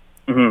 right?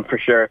 Mm-hmm, for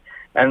sure.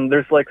 And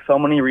there's so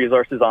many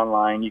resources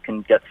online. You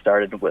can get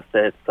started with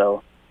it.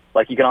 So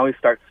you can always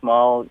start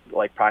small,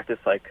 practice.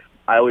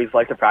 I always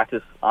like to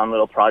practice on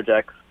little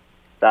projects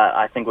that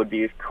I think would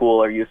be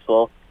cool or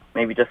useful,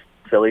 maybe just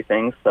silly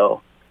things.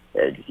 So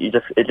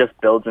it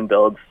just builds and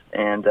builds,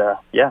 and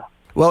yeah.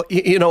 Well,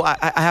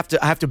 I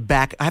have to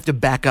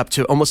back up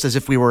to almost as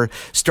if we were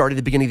starting at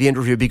the beginning of the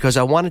interview, because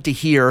I wanted to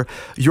hear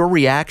your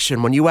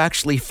reaction when you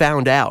actually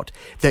found out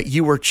that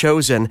you were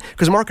chosen.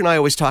 Because Mark and I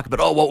always talk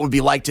about, what would it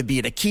be like to be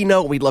at a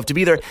keynote? We'd love to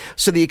be there.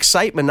 So the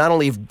excitement, not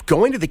only of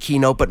going to the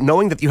keynote, but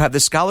knowing that you have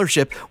this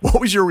scholarship.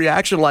 What was your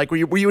reaction like? Were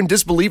you in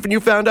disbelief when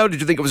you found out?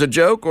 Did you think it was a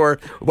joke, or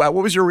what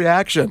was your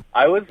reaction?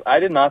 I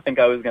did not think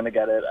I was going to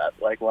get it.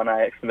 When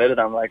I submitted,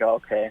 I'm like,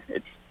 okay,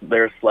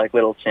 there's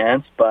little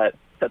chance, but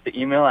at the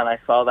email and I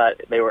saw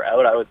that they were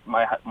out,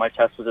 my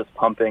chest was just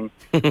pumping.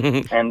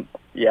 and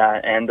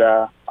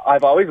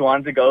I've always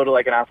wanted to go to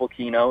an Apple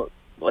keynote.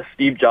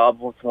 Steve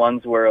Jobs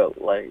ones were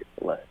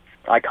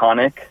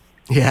iconic.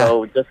 Yeah.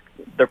 So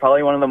they're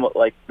probably one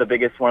of the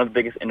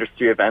biggest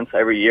industry events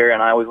every year,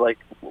 and I always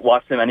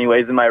watch them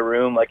anyways in my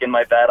room, in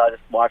my bed. I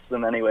just watch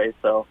them anyways.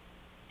 So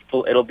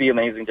it'll be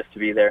amazing just to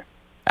be there.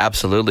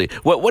 Absolutely.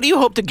 What do you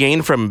hope to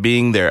gain from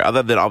being there,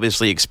 other than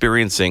obviously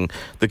experiencing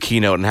the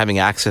keynote and having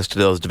access to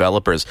those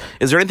developers?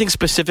 Is there anything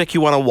specific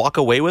you want to walk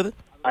away with?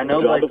 I know,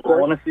 I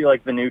want to see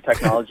the new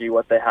technology,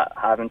 what they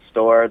have in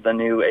store, the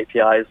new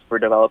APIs for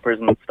developers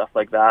and stuff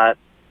like that.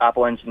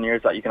 Apple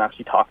engineers that you can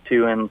actually talk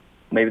to, and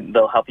maybe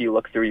they'll help you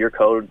look through your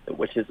code,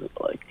 which is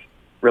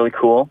really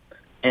cool.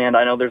 And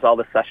I know there's all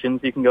the sessions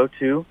you can go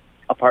to.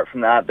 Apart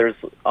from that, there's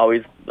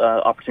always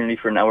opportunity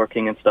for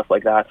networking and stuff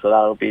like that, so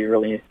that'll be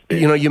really...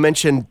 You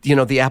mentioned,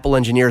 the Apple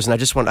engineers, and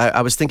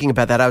I was thinking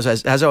about that.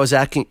 As I was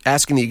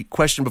asking the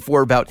question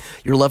before about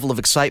your level of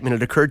excitement,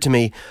 it occurred to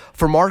me,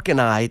 for Mark and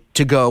I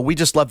to go, we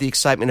just love the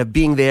excitement of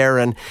being there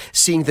and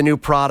seeing the new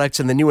products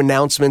and the new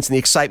announcements and the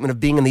excitement of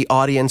being in the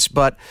audience.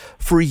 But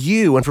for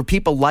you and for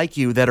people like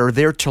you that are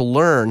there to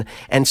learn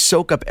and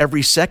soak up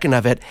every second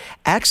of it,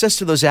 access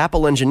to those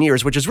Apple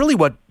engineers, which is really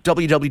what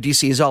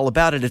WWDC is all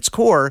about at its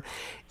core,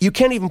 you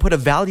can't even put a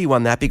value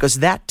on that, because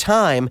that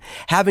time,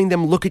 having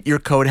them look at your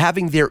code,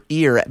 having their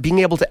ear, being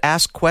able to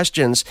ask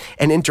questions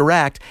and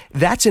interact,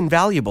 that's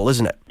invaluable,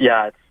 isn't it?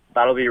 Yeah,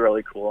 that'll be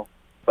really cool.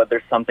 But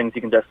there's some things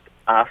you can just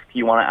ask.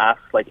 You want to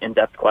ask like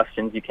in-depth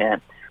questions. You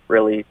can't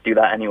really do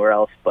that anywhere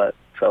else. But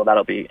so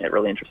that'll be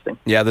really interesting.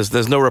 Yeah,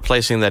 there's no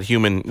replacing that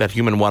human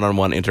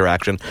one-on-one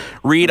interaction.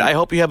 Reed, I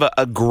hope you have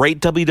a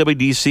great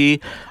WWDC.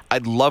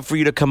 I'd love for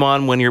you to come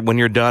on when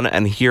you're done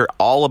and hear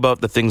all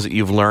about the things that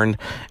you've learned.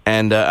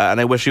 And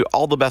I wish you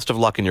all the best of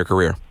luck in your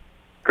career.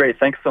 Great,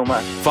 thanks so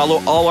much.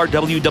 Follow all our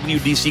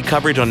WWDC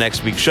coverage on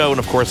next week's show, and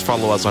of course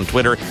follow us on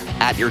Twitter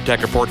at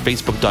YourTechReport,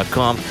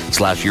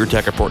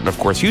 Facebook.com/YourTechReport, and of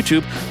course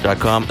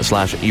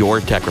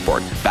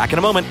YouTube.com/YourTechReport. Back in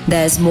a moment.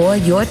 There's more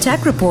Your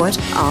Tech Report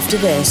after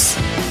this.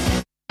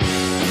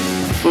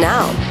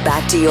 Now,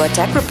 back to Your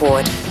Tech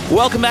Report.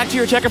 Welcome back to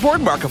Your Tech Report.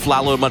 Mark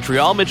Aflalo in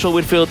Montreal, Mitchell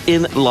Whitfield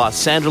in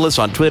Los Angeles.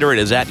 On Twitter, it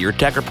is at Your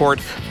Tech Report,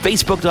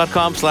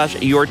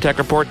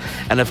 Facebook.com/YourTechReport,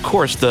 and of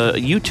course, the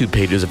YouTube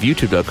pages of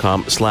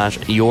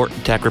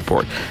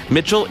YouTube.com/YourTechReport.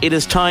 Mitchell, it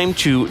is time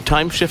to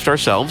time shift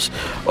ourselves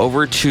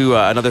over to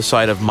another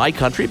side of my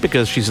country,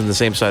 because she's in the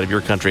same side of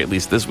your country, at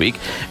least this week,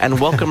 and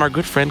welcome our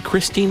good friend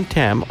Christine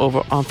Tam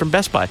over on from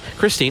Best Buy.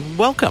 Christine,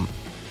 welcome.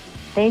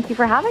 Thank you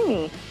for having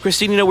me.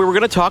 Christine, we were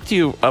going to talk to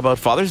you about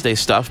Father's Day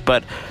stuff,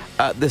 but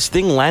this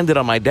thing landed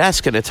on my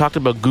desk, and it talked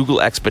about Google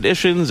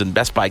Expeditions and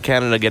Best Buy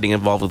Canada getting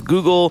involved with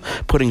Google,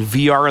 putting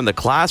VR in the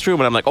classroom,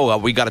 and I'm like, oh,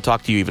 well, we got to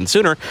talk to you even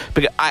sooner,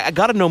 because I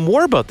got to know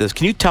more about this.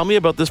 Can you tell me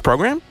about this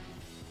program?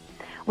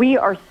 We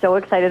are so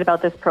excited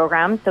about this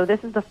program. So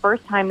this is the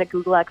first time that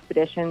Google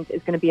Expeditions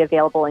is going to be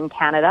available in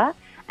Canada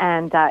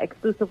and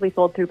exclusively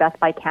sold through Best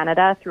Buy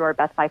Canada through our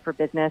Best Buy for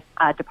Business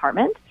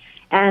department.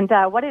 And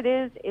what it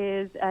is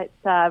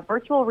it's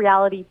virtual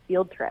reality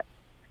field trips.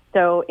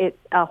 So it's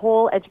a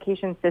whole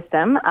education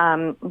system.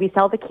 We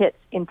sell the kits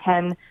in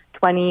 10,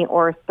 20,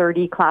 or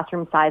 30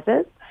 classroom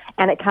sizes,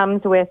 and it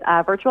comes with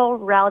virtual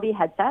reality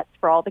headsets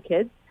for all the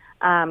kids,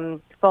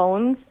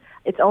 phones,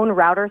 its own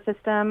router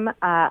system,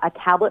 a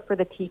tablet for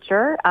the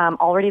teacher,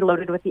 already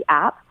loaded with the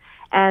app,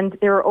 and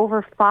there are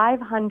over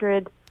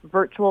 500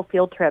 virtual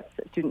field trips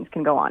that students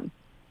can go on.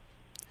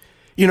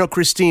 You know,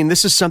 Christine,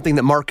 this is something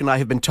that Mark and I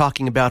have been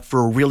talking about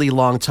for a really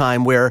long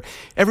time, where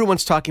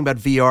everyone's talking about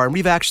VR. And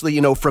we've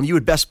actually, from you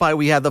at Best Buy,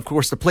 we have, of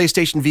course, the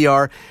PlayStation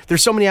VR.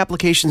 There's so many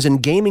applications in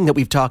gaming that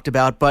we've talked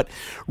about. But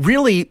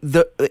really,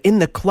 in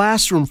the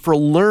classroom for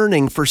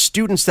learning, for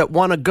students that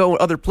want to go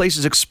other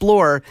places,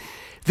 explore,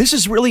 this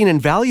is really an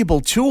invaluable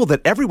tool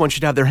that everyone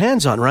should have their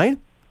hands on, right?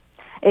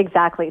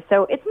 Exactly.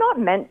 So it's not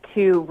meant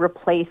to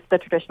replace the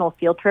traditional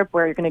field trip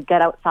where you're going to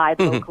get outside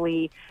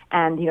locally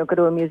and, go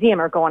to a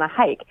museum or go on a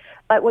hike.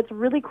 But what's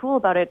really cool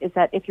about it is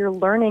that if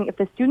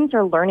the students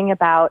are learning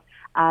about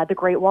the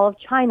Great Wall of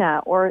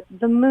China or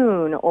the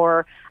moon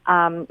or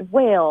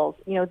whales,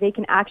 they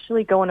can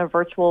actually go on a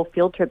virtual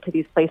field trip to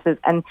these places.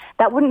 And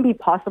that wouldn't be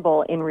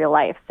possible in real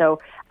life. So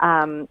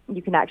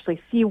you can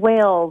actually see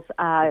whales,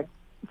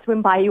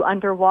 swim by you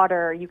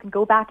underwater. You can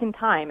go back in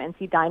time and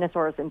see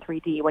dinosaurs in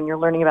 3D when you're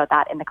learning about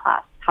that in the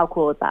class. How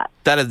cool is that?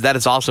 That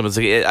is awesome. As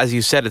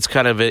you said, it's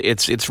kind of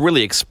it's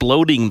really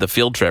exploding the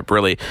field trip.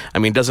 Really, I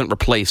mean, it doesn't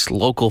replace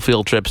local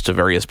field trips to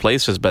various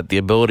places, but the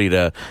ability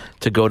to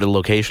go to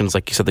locations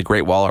like you said, the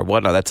Great Wall or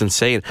whatnot. That's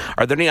insane.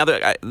 Are there any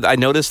other? I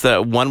noticed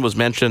that one was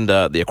mentioned,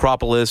 the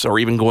Acropolis, or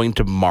even going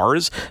to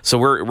Mars. So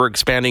we're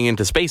expanding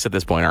into space at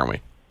this point, aren't we?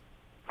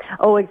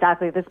 Oh,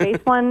 exactly. The space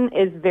one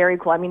is very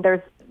cool. I mean,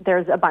 there's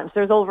a bunch.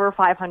 There's over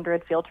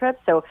 500 field trips,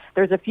 so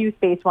there's a few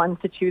space ones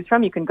to choose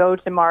from. You can go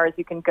to Mars,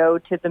 you can go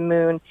to the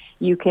moon,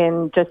 you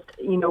can just,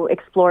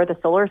 explore the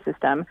solar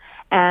system.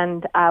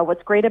 And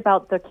what's great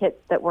about the kits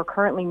that we're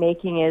currently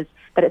making is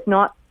that it's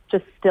not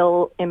just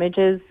still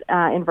images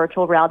in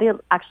virtual reality.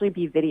 It'll actually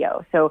be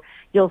video. So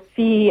you'll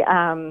see,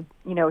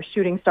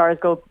 shooting stars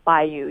go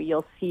by you.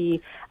 You'll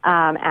see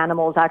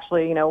animals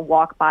actually,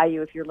 walk by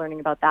you if you're learning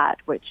about that,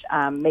 which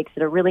makes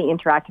it a really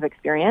interactive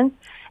experience.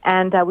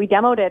 And we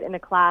demoed it in a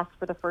class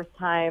for the first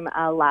time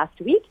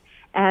last week,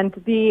 and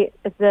it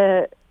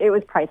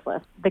was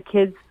priceless. The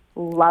kids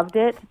loved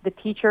it. The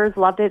teachers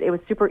loved it. It was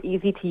super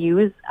easy to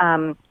use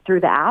through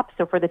the app.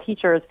 So for the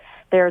teachers,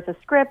 there's a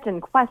script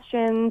and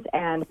questions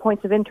and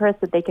points of interest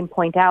that they can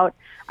point out.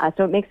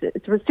 So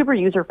it's super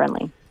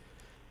user-friendly.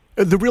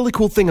 The really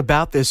cool thing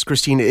about this,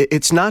 Christine,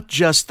 it's not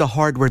just the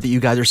hardware that you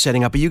guys are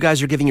setting up, but you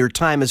guys are giving your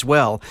time as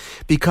well,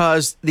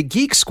 because the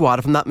Geek Squad,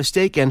 if I'm not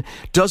mistaken,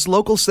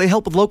 they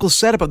help with local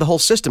setup of the whole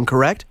system,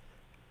 correct?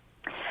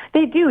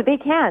 They do. They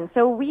can.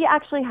 So we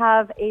actually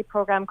have a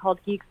program called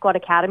Geek Squad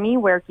Academy,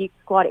 where Geek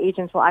Squad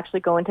agents will actually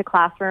go into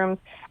classrooms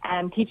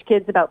and teach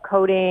kids about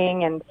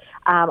coding and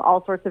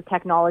all sorts of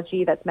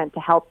technology that's meant to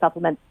help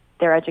supplement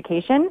their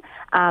education.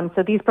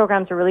 So these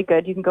programs are really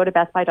good. You can go to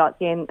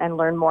bestbuy.ca and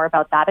learn more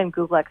about that, and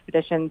Google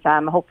Expeditions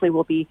hopefully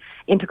will be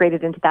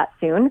integrated into that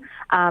soon.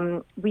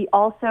 We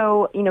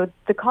also,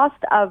 the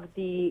cost of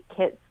the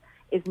kits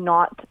is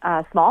not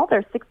small.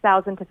 They're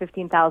 $6,000 to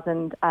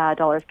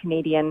 $15,000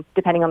 Canadian,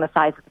 depending on the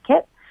size of the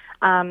kit.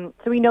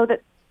 So we know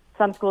that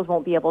some schools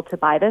won't be able to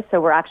buy this,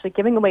 so we're actually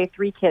giving away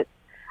 3 kits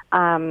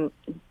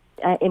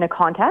in a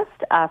contest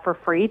for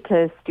free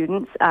to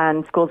students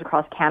and schools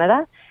across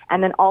Canada.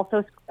 And then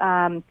also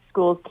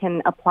schools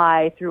can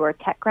apply through our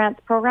tech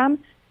grants program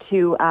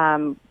to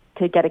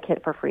get a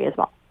kit for free as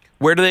well.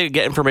 Where do they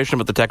get information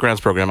about the tech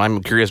grants program?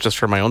 I'm curious just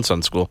for my own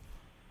son's school.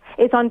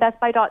 It's on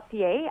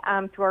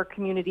bestbuy.ca through our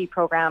community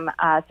program.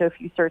 So if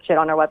you search it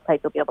on our website,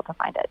 you'll be able to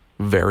find it.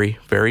 Very,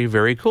 very,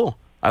 very cool.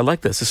 I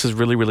like this. This is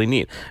really, really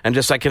neat. And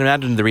just I can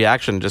imagine the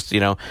reaction. Just,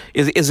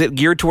 is it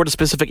geared toward a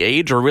specific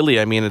age, or really?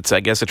 I mean, I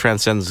guess it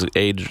transcends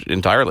age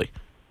entirely.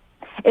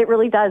 It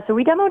really does. So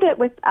we demoed it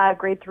with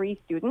grade 3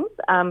 students,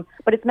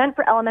 but it's meant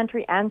for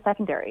elementary and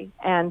secondary.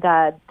 And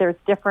there's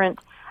different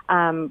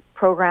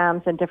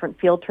programs and different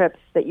field trips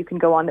that you can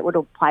go on that would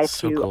apply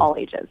to all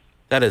ages.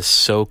 That is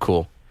so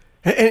cool.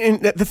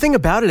 And the thing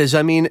about it is,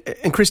 I mean,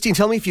 and Christine,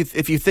 tell me if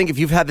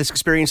you've had this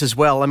experience as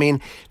well. I mean,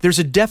 there's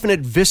a definite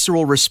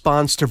visceral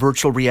response to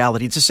virtual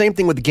reality. It's the same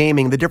thing with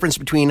gaming, the difference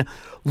between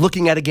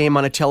looking at a game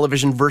on a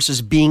television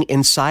versus being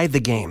inside the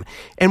game.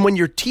 And when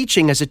you're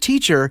teaching as a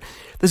teacher,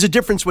 there's a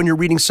difference when you're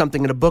reading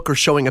something in a book or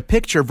showing a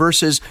picture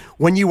versus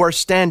when you are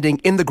standing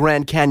in the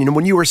Grand Canyon and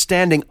when you are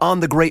standing on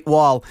the Great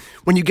Wall.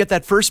 When you get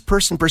that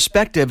first-person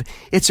perspective,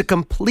 it's a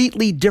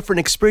completely different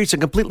experience, a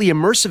completely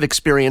immersive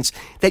experience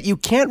that you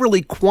can't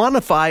really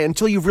quantify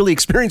until you've really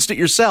experienced it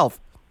yourself.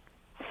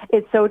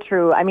 It's so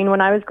true. I mean,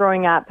 when I was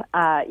growing up,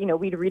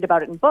 we'd read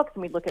about it in books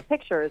and we'd look at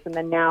pictures, and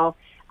then now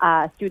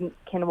students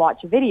can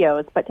watch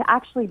videos. But to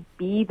actually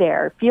be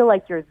there, feel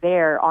like you're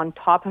there on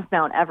top of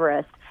Mount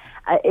Everest,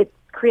 it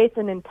creates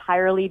an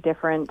entirely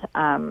different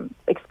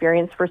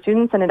experience for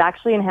students, and it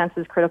actually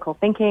enhances critical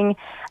thinking.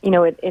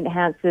 It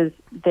enhances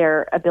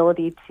their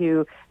ability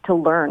to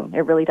learn.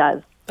 It really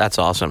does. That's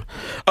awesome.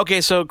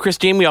 Okay, so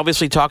Christine, we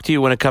obviously talk to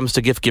you when it comes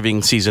to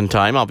gift-giving season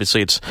time.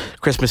 Obviously,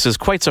 Christmas is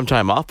quite some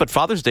time off, but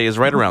Father's Day is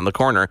right around the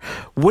corner.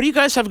 What do you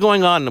guys have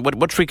going on?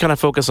 What should we kind of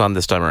focus on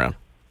this time around?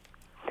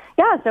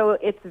 Yeah, so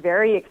it's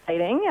very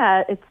exciting.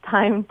 It's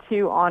time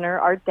to honor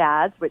our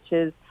dads, which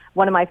is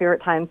one of my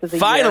favorite times of the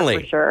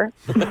year, for sure.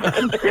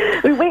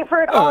 We wait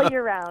for it all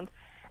year round.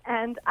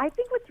 And I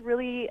think what's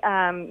really,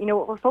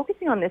 what we're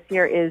focusing on this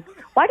year is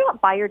why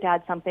not buy your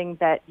dad something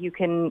that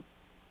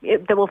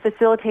that will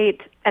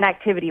facilitate an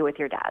activity with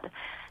your dad.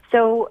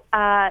 So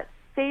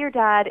say your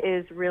dad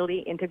is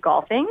really into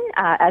golfing,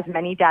 as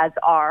many dads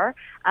are.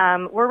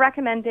 We're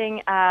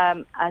recommending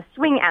a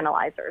swing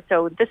analyzer.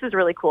 So this is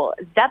really cool.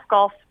 Depth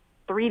Golf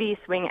 3D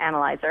swing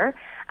analyzer.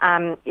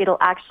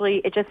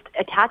 It just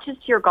attaches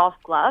to your golf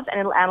glove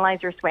and it'll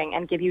analyze your swing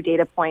and give you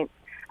data points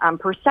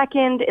per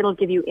second. It'll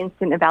give you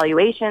instant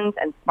evaluations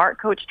and smart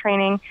coach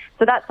training.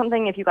 So that's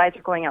something, if you guys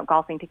are going out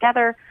golfing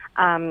together,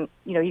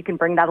 you can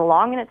bring that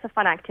along, and it's a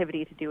fun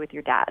activity to do with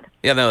your dad.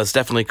 Yeah, no, it's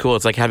definitely cool.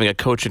 It's like having a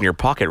coach in your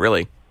pocket,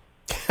 really.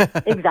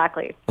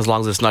 Exactly. As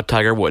long as it's not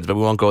Tiger Woods, but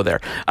we won't go there.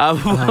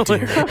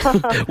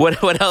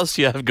 What else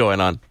do you have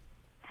going on?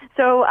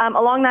 So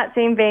along that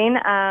same vein,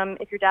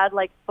 if your dad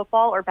likes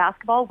football or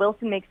basketball,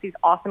 Wilson makes these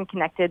awesome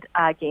connected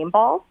game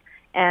balls.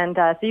 And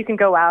so you can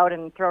go out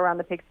and throw around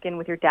the pigskin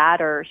with your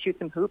dad or shoot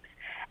some hoops.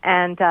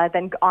 And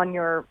then on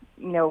your,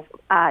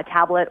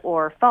 tablet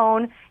or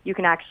phone, you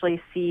can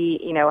actually see,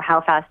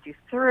 how fast you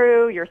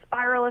threw, your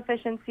spiral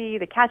efficiency,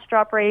 the catch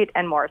drop rate,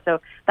 and more. So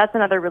that's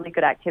another really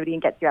good activity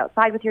and gets you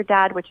outside with your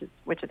dad, which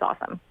is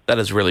awesome. That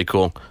is really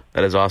cool.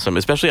 That is awesome.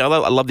 Especially, I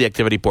love the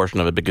activity portion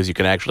of it because you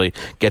can actually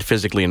get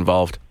physically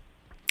involved.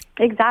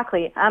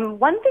 Exactly.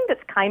 One thing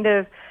that's kind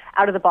of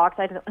out of the box,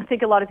 I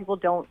think a lot of people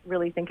don't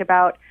really think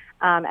about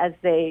as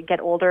they get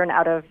older and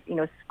out of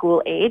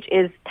school age,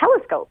 is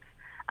telescopes.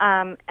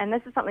 And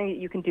this is something that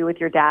you can do with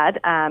your dad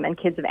and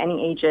kids of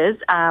any ages.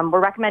 We're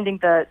recommending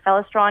the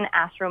Celestron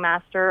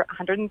AstroMaster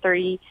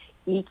 130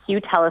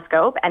 EQ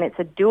telescope, and it's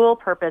a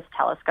dual-purpose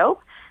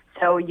telescope.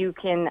 So you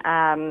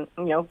can,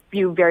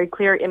 view very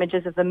clear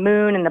images of the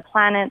moon and the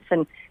planets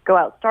and go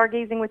out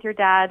stargazing with your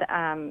dad,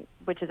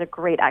 which is a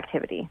great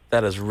activity.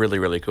 That is really,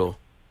 really cool.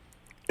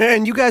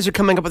 And you guys are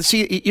coming up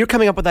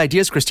with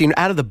ideas, Christine,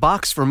 out of the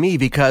box for me,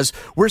 because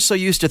we're so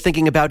used to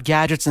thinking about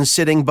gadgets and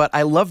sitting, but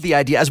I love the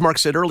idea, as Mark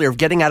said earlier, of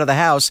getting out of the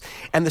house.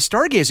 And the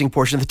stargazing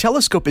portion of the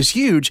telescope is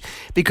huge,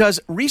 because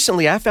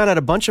recently I found out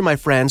a bunch of my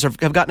friends have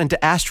gotten into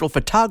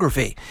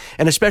astrophotography,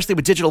 and especially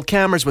with digital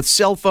cameras, with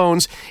cell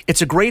phones.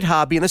 It's a great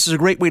hobby, and this is a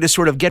great way to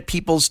sort of get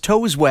people's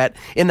toes wet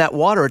in that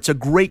water. It's a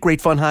great,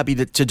 great fun hobby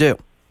to do.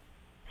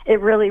 It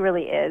really,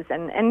 really is.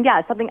 And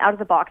yeah, something out of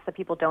the box that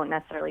people don't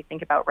necessarily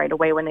think about right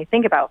away when they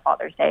think about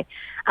Father's Day.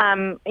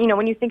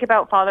 When you think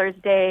about Father's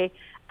Day,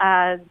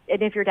 and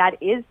if your dad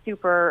is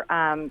super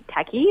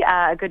techie,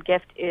 a good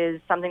gift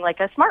is something like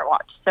a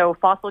smartwatch. So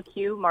Fossil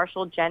Q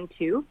Marshall Gen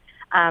 2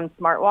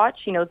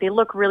 smartwatch, they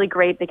look really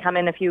great. They come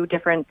in a few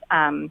different,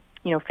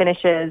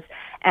 finishes,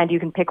 and you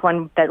can pick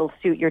one that'll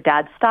suit your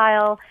dad's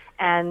style.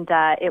 And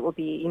it will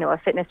be, a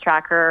fitness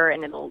tracker,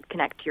 and it'll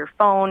connect to your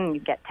phone, and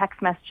you get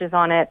text messages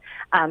on it.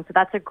 So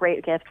that's a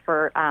great gift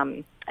for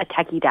a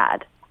techie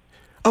dad.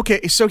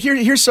 Okay, so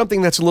here's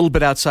something that's a little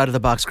bit outside of the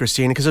box,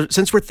 Christine, because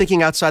since we're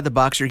thinking outside the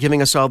box, you're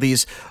giving us all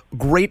these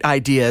great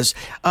ideas.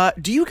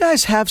 Do you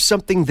guys have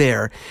something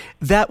there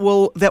that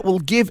will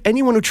give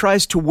anyone who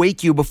tries to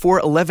wake you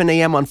before 11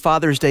 a.m. on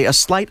Father's Day a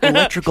slight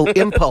electrical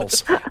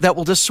impulse that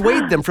will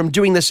dissuade them from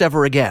doing this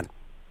ever again?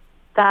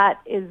 That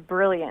is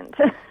brilliant.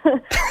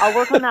 I'll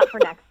work on that for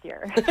next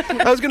year.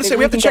 I was going to say,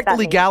 we have to check the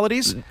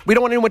legalities. We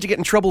don't want anyone to get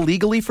in trouble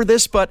legally for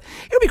this, but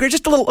it would be great.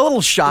 Just a little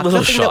shock.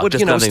 Nothing that would,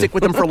 stick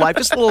with them for life.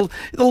 Just a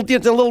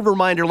little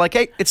reminder like,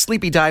 hey, it's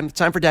sleepy time. It's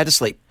time for Dad to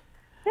sleep.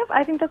 Yep,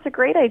 I think that's a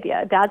great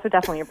idea. Dads would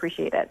definitely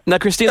appreciate it. Now,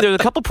 Christine, there's a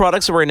couple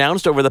products that were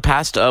announced over the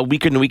past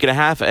week and a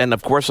half, and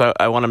of course,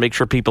 I want to make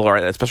sure people,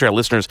 especially our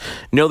listeners,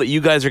 know that you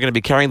guys are going to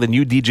be carrying the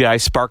new DJI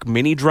Spark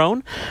Mini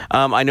drone.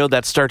 I know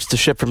that starts to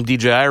ship from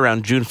DJI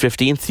around June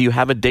 15th. Do you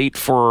have a date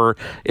for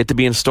it to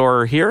be in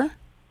store here?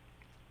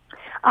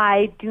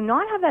 I do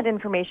not have that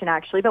information,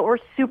 actually, but we're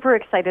super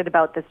excited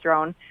about this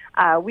drone.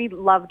 We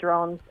love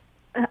drones.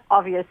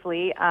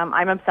 Obviously,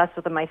 I'm obsessed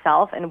with them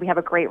myself, and we have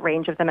a great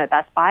range of them at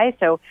Best Buy.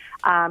 So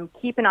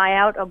keep an eye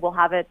out. We'll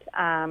have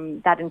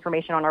that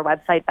information on our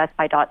website,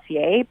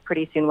 bestbuy.ca,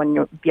 pretty soon when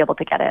you'll be able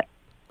to get it.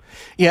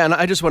 Yeah, and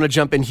I just want to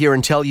jump in here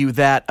and tell you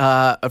that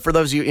for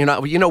those of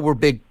you, we're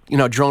big,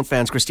 drone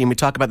fans, Christine. We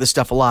talk about this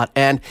stuff a lot,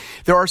 and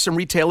there are some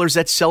retailers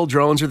that sell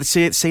drones or that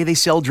say they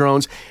sell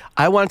drones.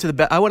 I went to the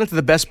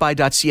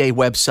bestbuy.ca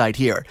website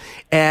here,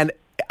 and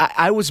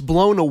I was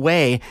blown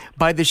away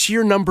by the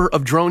sheer number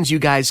of drones you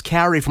guys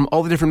carry from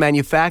all the different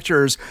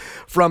manufacturers,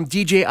 from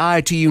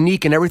DJI to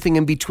Unique and everything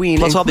in between.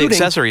 Plus all the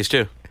accessories,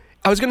 too.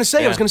 I was going to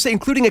say,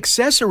 including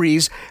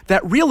accessories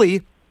that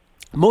really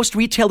most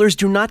retailers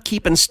do not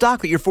keep in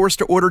stock that you're forced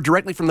to order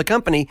directly from the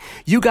company.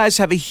 You guys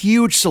have a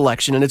huge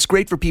selection, and it's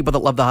great for people that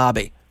love the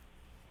hobby.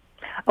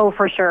 Oh,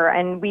 for sure.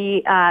 And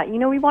we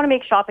want to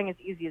make shopping as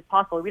easy as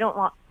possible. We don't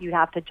want you to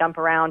have to jump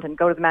around and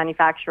go to the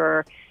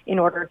manufacturer in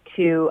order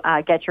to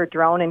get your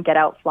drone and get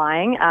out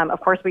flying. Of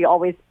course, we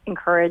always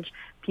encourage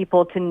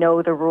people to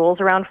know the rules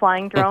around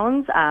flying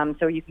drones.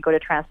 So you can go to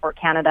Transport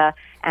Canada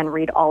and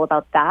read all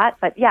about that.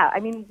 But yeah,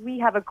 we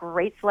have a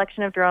great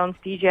selection of drones,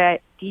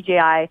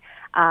 DJI,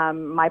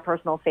 my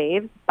personal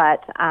faves,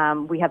 but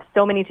we have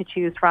so many to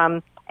choose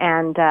from.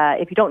 And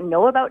if you don't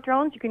know about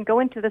drones, you can go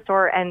into the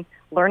store and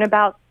learn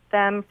about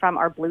them from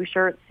our blue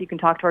shirts. You can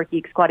talk to our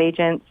Geek Squad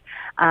agents,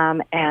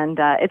 and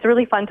it's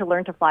really fun to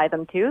learn to fly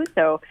them too.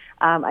 So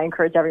I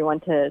encourage everyone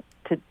to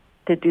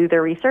do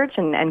their research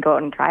and go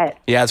out and try it.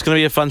 Yeah, it's going to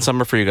be a fun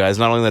summer for you guys.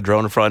 Not only the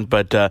drone front,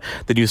 but the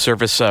new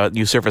Surface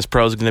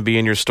Pro is going to be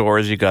in your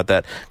stores. You got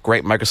that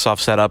great Microsoft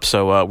setup.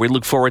 So we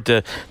look forward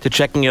to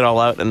checking it all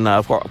out, and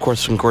of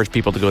course encourage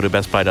people to go to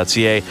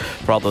bestbuy.ca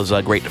for all those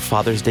great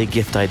Father's Day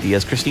gift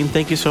ideas. Christine,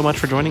 thank you so much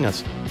for joining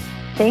us.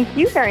 Thank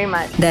you very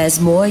much. There's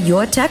more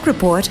Your Tech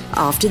Report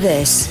after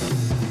this.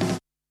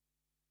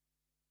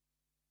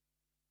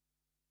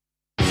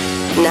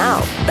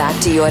 Now,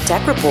 back to Your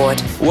Tech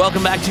Report.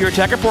 Welcome back to Your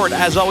Tech Report.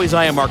 As always,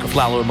 I am Marco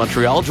Flallo in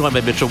Montreal, joined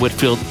by Mitchell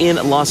Whitfield in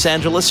Los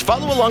Angeles.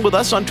 Follow along with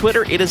us on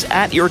Twitter. It is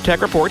at Your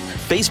Tech Report,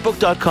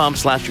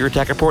 Facebook.com/Your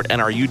Tech Report, and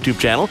our YouTube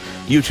channel,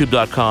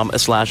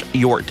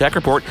 YouTube.com/Your Tech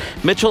Report.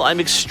 Mitchell, I'm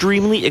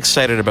extremely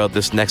excited about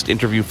this next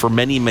interview for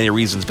many, many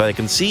reasons, but I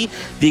can see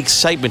the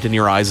excitement in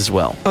your eyes as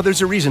well. Oh,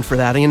 there's a reason for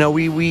that.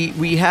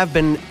 We have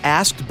been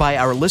asked by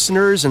our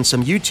listeners and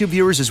some YouTube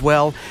viewers as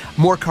well,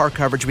 more car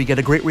coverage. We get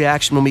a great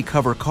reaction when we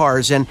cover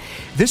cars. And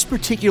this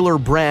particular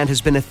brand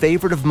has been a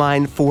favorite of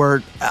mine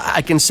for,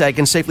 I can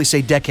safely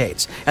say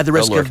decades, at the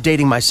risk of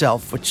dating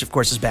myself, which of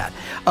course is bad.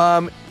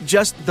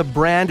 Just the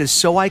brand is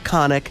so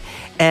iconic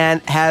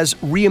and has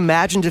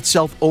reimagined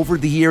itself over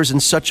the years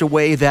in such a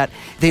way that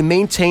they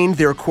maintained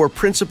their core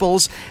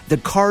principles. The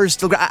car is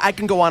still, I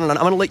can go on and on.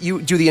 I'm going to let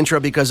you do the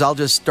intro because I'll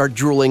just start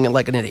drooling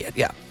like an idiot.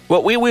 Yeah.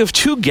 Well, we have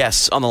two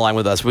guests on the line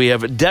with us. We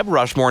have Deb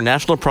Rushmore,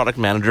 National Product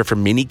Manager for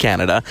Mini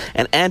Canada,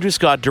 and Andrew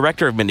Scott,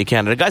 Director of Mini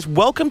Canada. Guys,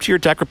 welcome to Your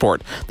Tech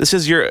Report. This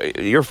is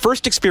your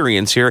first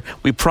experience here.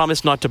 We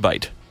promise not to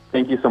bite.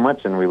 Thank you so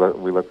much, and we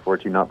look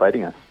forward to you not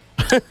biting us.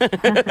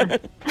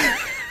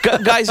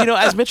 Guys,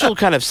 as Mitchell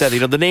kind of said,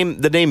 the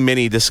name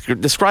Mini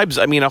describes,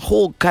 a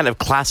whole kind of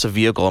class of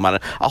vehicle,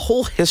 a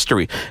whole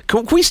history.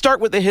 Can we start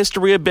with the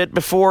history a bit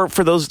before,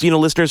 for those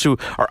listeners who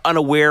are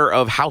unaware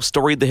of how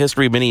storied the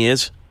history of Mini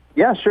is?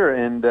 Yeah, sure.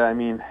 And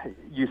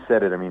you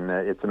said it.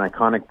 It's an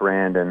iconic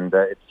brand, and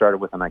it started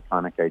with an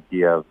iconic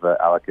idea of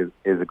Alec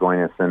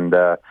Izagoinis, and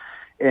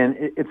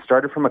it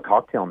started from a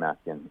cocktail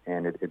napkin,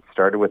 and it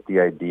started with the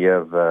idea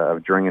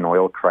of during an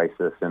oil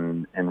crisis,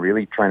 and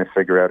really trying to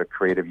figure out a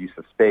creative use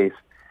of space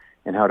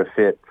and how to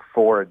fit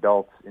 4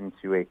 adults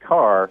into a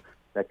car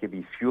that could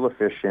be fuel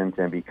efficient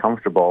and be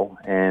comfortable.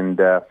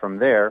 And from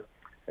there,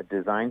 a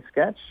design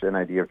sketch, an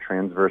idea of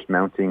transverse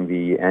mounting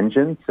the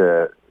engine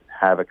to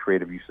have a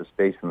creative use of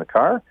space in the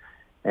car,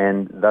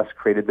 and thus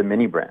created the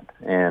Mini brand.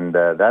 And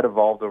that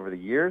evolved over the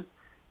years.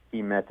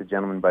 He met a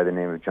gentleman by the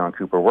name of John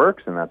Cooper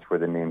Works, and that's where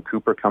the name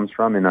Cooper comes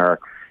from in our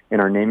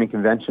naming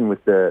convention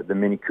with the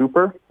Mini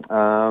Cooper.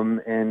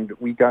 And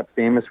we got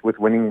famous with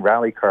winning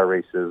rally car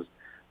races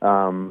in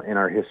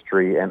our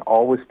history, and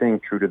always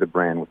staying true to the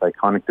brand with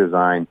iconic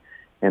design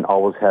and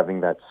always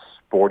having that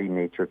sporty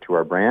nature to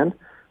our brand,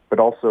 but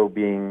also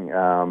being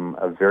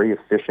a very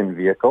efficient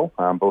vehicle,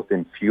 both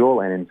in fuel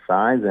and in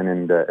size and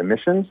in the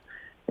emissions.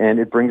 And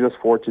it brings us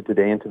forward to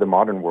today into the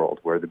modern world,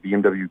 where the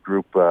BMW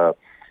Group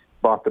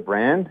bought the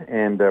brand,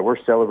 and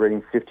we're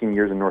celebrating 15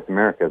 years in North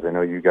America. As I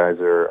know you guys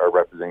are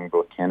representing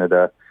both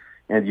Canada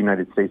and the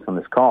United States on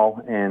this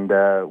call, and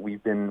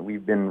we've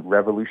been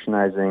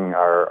revolutionizing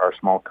our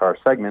small car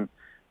segment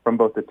from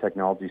both the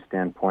technology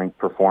standpoint,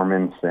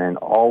 performance, and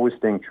always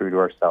staying true to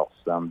ourselves.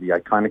 The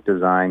iconic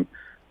design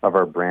of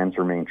our brands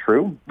remain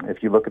true.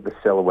 If you look at the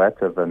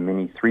silhouette of a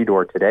Mini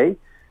 3-door today,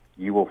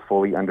 you will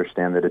fully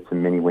understand that it's a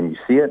Mini when you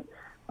see it.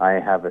 I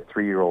have a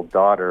 3-year-old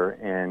daughter,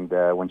 and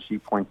when she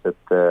points at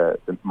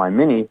my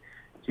Mini,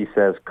 she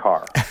says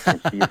car.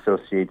 And she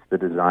associates the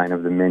design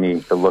of the Mini,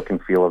 the look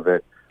and feel of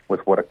it, with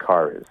what a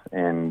car is.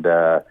 And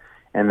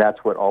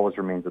that's what always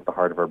remains at the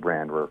heart of our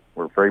brand.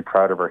 We're very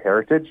proud of our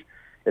heritage.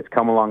 It's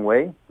come a long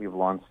way. We've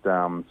launched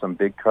some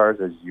big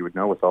cars, as you would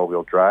know, with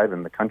all-wheel drive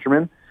and the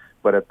Countryman.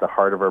 But at the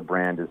heart of our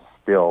brand is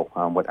still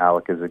what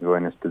Alec is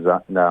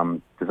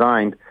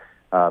designed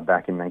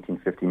back in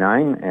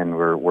 1959, and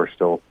we're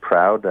still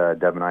proud,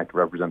 Deb and I, to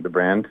represent the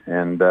brand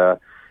and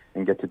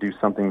get to do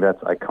something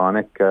that's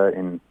iconic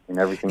in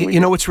everything we do. You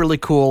know what's really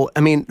cool? I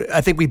mean, I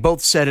think we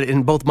both said it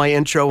in both my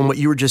intro and what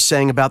you were just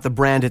saying about the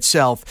brand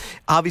itself.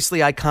 Obviously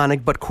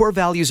iconic, but core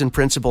values and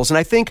principles. And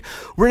I think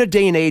we're in a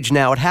day and age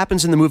now. It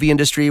happens in the movie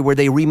industry where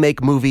they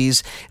remake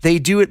movies. They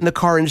do it in the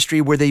car industry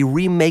where they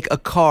remake a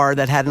car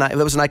that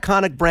was an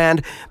iconic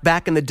brand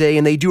back in the day,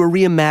 and they do a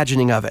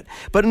reimagining of it.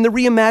 But in the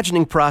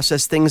reimagining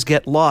process, things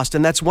get lost.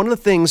 And that's one of the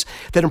things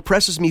that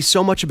impresses me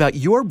so much about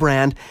your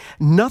brand.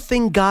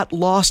 Nothing got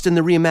lost in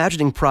the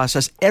reimagining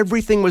process.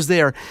 Everything was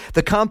there.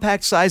 The compact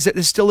size that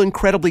is still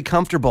incredibly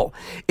comfortable.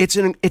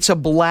 It's a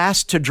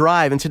blast to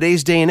drive in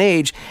today's day and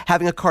age,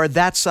 having a car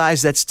that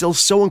size that's still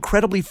so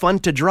incredibly fun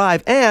to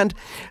drive. And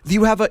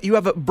you have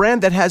a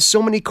brand that has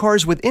so many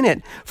cars within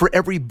it for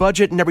every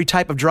budget and every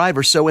type of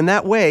driver. So in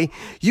that way,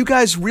 you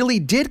guys really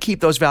did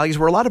keep those values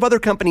where a lot of other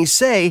companies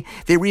say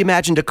they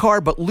reimagined a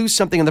car but lose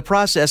something in the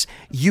process.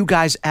 You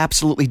guys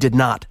absolutely did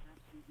not.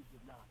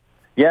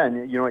 Yeah,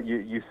 and you know what,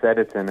 you said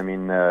it, and I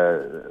mean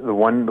the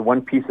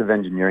one piece of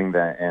engineering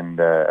that, and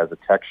as a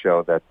tech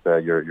show that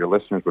your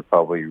listeners would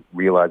probably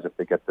realize if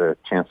they get the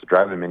chance to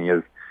drive the Mini,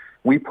 is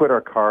we put our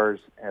cars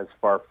as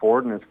far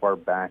forward and as far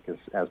back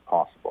as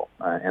possible,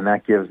 and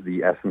that gives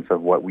the essence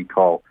of what we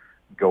call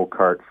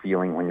go-kart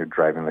feeling when you're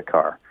driving the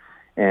car.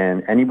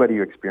 And anybody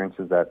who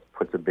experiences that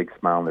puts a big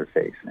smile on their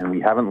face, and we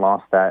haven't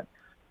lost that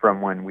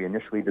from when we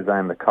initially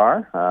designed the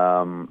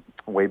car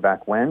way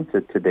back when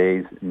to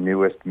today's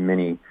newest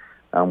Mini.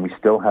 We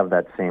still have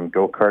that same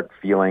go-kart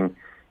feeling,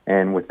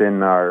 and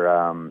within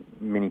our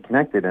Mini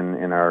Connected and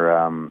in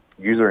our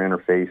user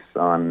interface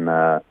on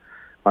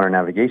our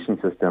navigation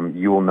system,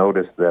 you will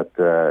notice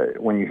that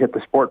when you hit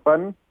the sport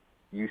button,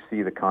 you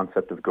see the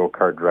concept of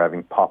go-kart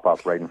driving pop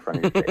up right in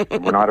front of your face.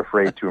 And we're not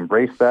afraid to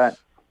embrace that.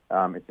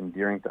 It's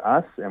endearing to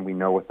us, and we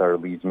know with our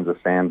legions of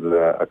fans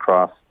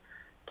across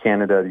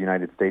Canada, the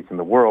United States, and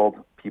the world,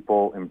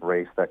 people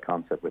embrace that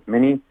concept with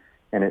Mini,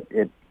 and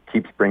it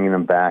keeps bringing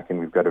them back,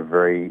 and we've got a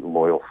very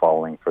loyal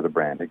following for the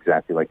brand,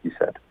 exactly like you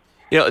said.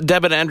 You know,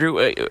 Deb and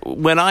Andrew,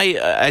 when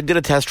I did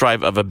a test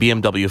drive of a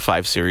BMW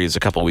 5 Series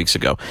a couple of weeks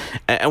ago,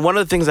 and one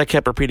of the things I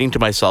kept repeating to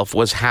myself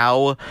was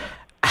how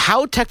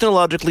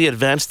technologically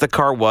advanced the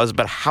car was,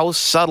 but how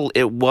subtle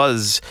it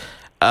was,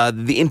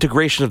 the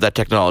integration of that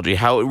technology,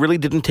 how it really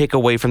didn't take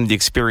away from the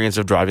experience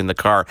of driving the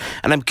car.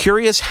 And I'm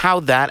curious how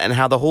that and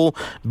how the whole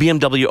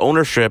BMW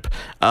ownership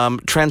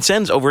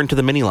transcends over into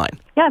the Mini line.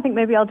 Yeah, I think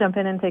maybe I'll jump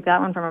in and take that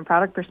one from a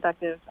product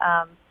perspective.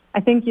 I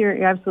think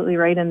you're absolutely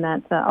right in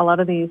that a lot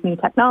of these new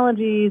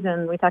technologies,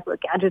 and we talk about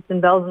gadgets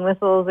and bells and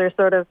whistles, are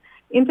sort of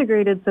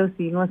integrated so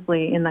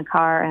seamlessly in the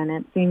car, and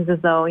it seems as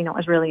though it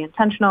was really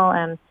intentional,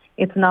 and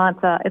it's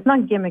not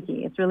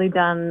gimmicky. It's really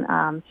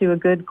done to a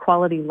good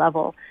quality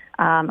level.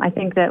 I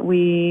think that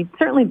we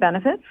certainly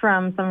benefit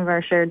from some of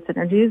our shared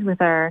synergies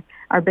with our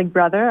big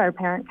brother, our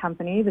parent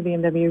company, the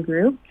BMW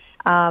Group.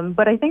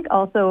 But I think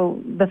also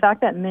the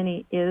fact that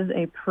Mini is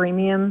a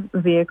premium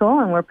vehicle,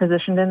 and we're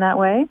positioned in that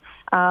way,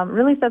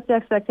 really sets the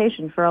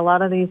expectation for a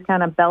lot of these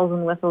kind of bells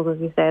and whistles, as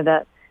you say,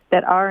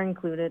 that are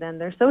included.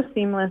 And they're so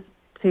seamless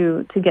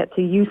to get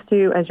to used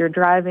to as you're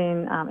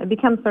driving. It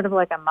becomes sort of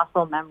like a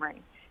muscle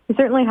memory. We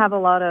certainly have a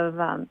lot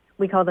of,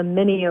 we call them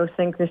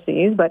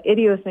mini-idiosyncrasies, but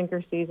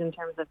idiosyncrasies in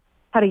terms of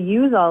how to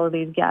use all of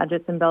these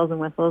gadgets and bells and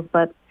whistles.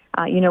 But,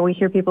 we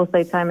hear people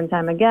say time and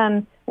time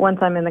again, once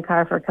I'm in the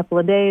car for a couple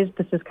of days,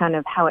 this is kind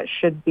of how it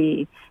should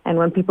be. And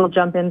when people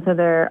jump into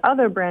their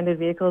other branded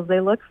vehicles, they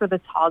look for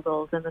the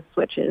toggles and the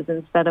switches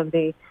instead of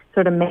the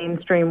sort of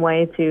mainstream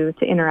way to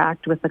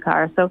interact with the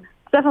car. So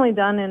it's definitely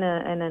done in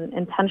an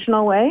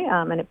intentional way,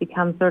 and it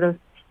becomes sort of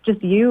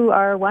just you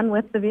are one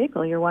with the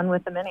vehicle. You're one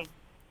with the Mini.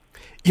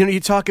 You know,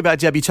 you talk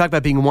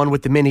about being one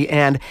with the Mini,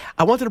 and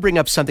I wanted to bring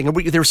up something.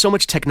 There's so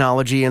much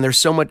technology, and there's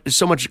so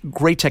much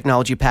great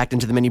technology packed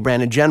into the Mini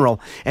brand in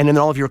general, and in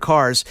all of your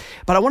cars.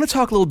 But I want to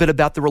talk a little bit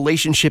about the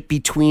relationship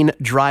between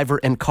driver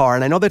and car.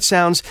 And I know that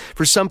sounds,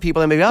 for some people,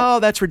 they may be, oh,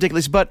 that's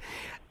ridiculous. But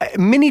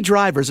Mini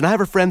drivers, and I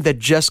have a friend that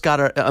just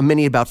got a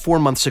Mini about 4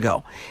 months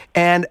ago,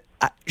 and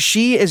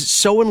she is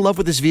so in love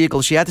with this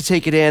vehicle. She had to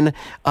take it in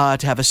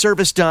to have a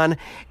service done,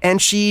 and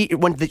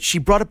when she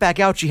brought it back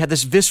out, she had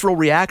this visceral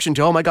reaction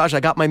to, oh my gosh, I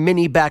got my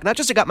Mini back. Not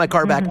just I got my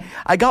car back,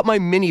 I got my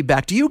Mini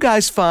back. Do you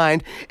guys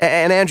find,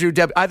 and Andrew,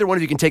 Deb, either one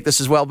of you can take this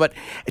as well, but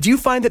do you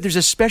find that there's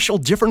a special,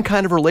 different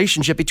kind of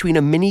relationship between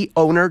a Mini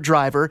owner,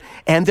 driver,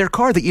 and their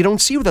car that you don't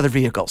see with other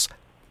vehicles?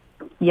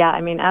 Yeah, I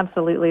mean,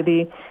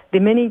 absolutely. The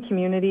Mini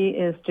community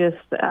is just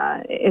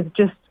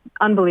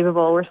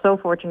unbelievable. We're so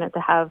fortunate to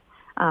have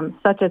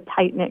such a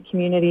tight-knit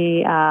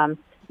community.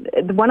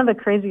 One of the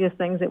craziest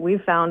things that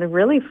we've found,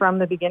 really from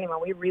the beginning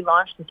when we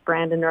relaunched this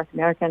brand in North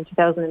America in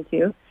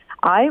 2002,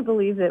 I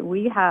believe that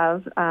we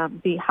have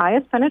the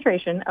highest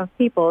penetration of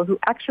people who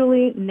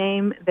actually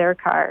name their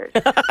cars.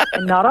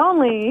 And not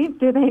only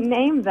do they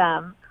name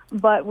them,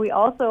 but we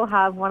also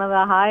have one of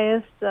the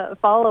highest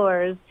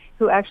followers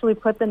who actually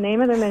put the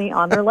name of their Mini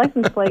on their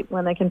license plate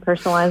when they can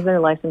personalize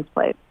their license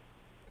plate.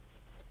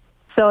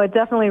 So it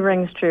definitely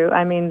rings true.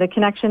 I mean, the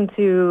connection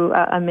to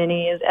a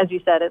Mini is, as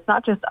you said, it's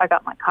not just I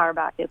got my car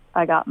back, it's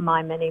I got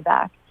my Mini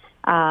back.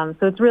 So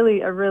it's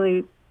really a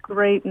really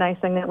great, nice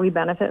thing that we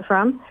benefit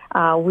from.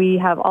 We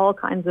have all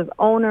kinds of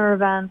owner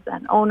events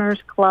and owners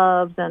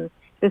clubs, and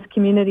this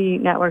community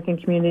network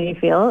and community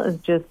feel is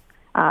just,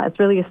 it's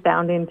really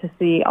astounding to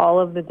see all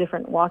of the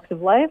different walks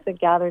of life that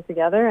gather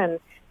together, and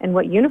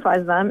what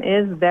unifies them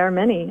is their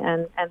Mini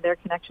and their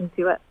connection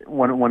to it.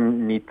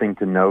 One neat thing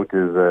to note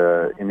is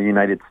in the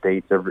United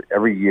States,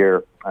 every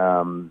year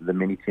the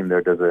Mini team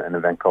there does an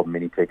event called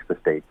Mini Takes the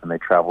States, and they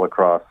travel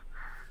across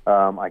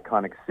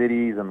iconic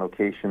cities and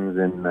locations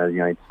in the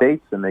United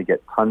States, and they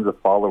get tons of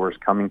followers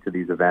coming to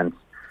these events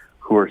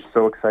who are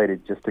so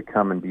excited just to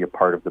come and be a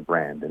part of the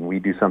brand. And we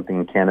do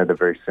something in Canada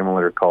very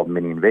similar called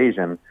Mini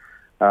Invasion,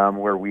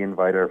 where we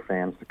invite our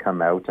fans to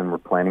come out, and we're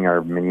planning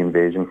our Mini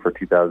Invasion for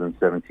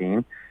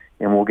 2017.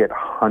 And we'll get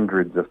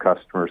hundreds of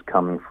customers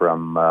coming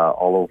from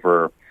all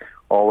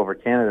over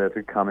Canada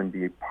to come and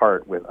be a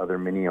part with other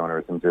Mini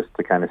owners, and just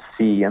to kind of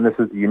see. And this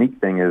is the unique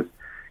thing is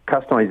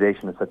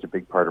customization is such a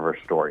big part of our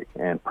story,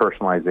 and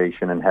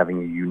personalization and having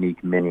a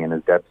unique Mini. And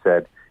as Deb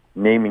said,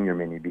 naming your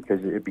Mini, because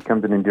it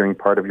becomes an endearing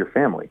part of your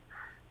family.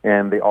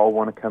 And they all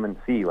want to come and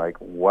see like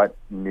what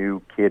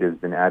new kid has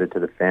been added to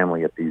the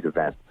family at these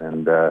events.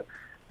 And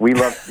we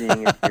love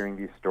seeing and hearing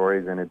these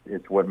stories, and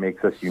it's what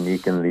makes us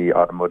unique in the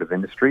automotive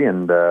industry,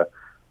 and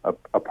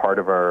a part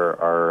of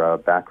our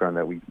background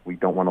that we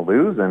don't want to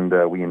lose, and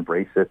we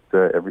embrace it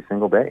every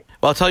single day.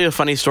 Well, I'll tell you a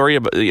funny story.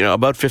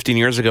 About 15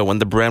 years ago, when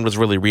the brand was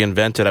really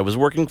reinvented, I was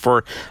working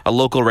for a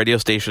local radio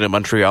station in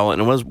Montreal, and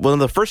it was one of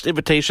the first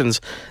invitations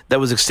that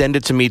was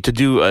extended to me to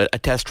do a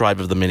test drive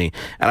of the Mini.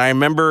 And I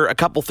remember a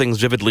couple things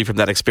vividly from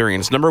that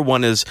experience. Number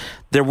one is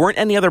there weren't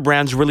any other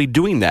brands really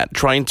doing that,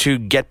 trying to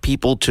get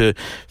people to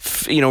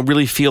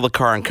really feel the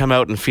car and come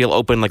out and feel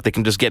open, like they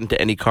can just get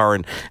into any car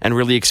and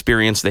really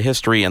experience the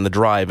history and the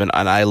drive. And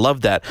I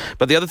love that.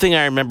 But the other thing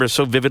I remember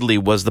so vividly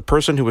was the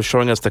person who was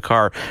showing us the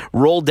car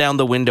rolled down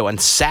the window and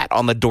sat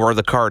on the door of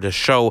the car to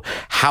show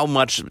how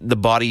much the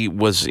body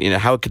was,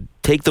 how it could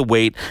take the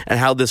weight, and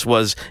how this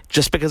was,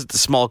 just because it's a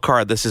small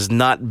car, this is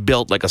not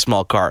built like a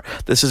small car.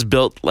 This is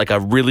built like a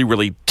really,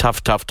 really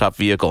tough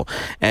vehicle.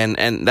 And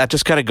that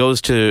just kind of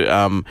goes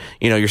to,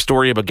 your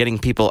story about getting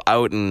people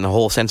out and the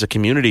whole sense of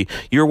community.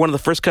 You're one of the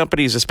first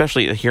companies,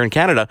 especially here in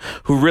Canada,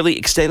 who really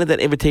extended that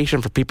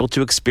invitation for people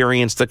to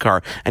experience the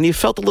car. And you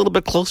felt a little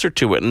bit closer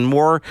to it and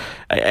more,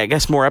 I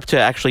guess, more up to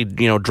actually,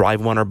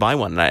 drive one or buy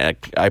one. And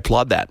I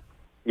applaud that.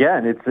 Yeah,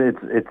 and it's.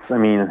 I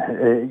mean,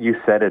 you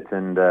said it,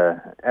 and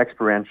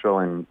experiential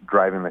in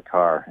driving the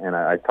car. And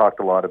I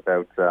talked a lot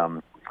about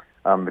the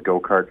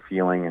go-kart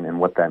feeling and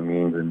what that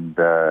means. And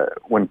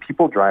when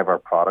people drive our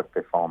product,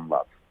 they fall in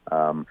love.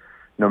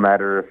 No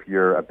matter if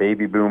you're a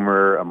baby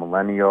boomer, a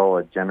millennial,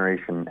 a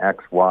Generation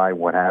X, Y,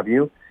 what have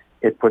you,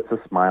 it puts a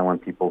smile on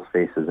people's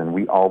faces, and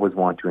we always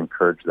want to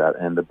encourage that.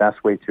 And the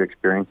best way to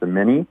experience a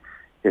Mini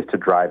is to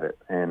drive it.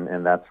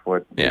 And that's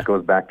what it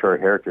goes back to our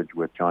heritage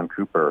with John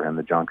Cooper and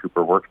the John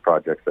Cooper Works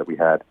projects that we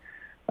had.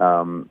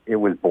 It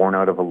was born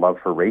out of a love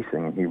for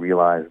racing, and he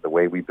realized the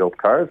way we built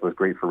cars was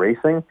great for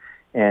racing,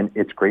 and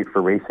it's great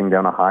for racing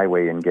down a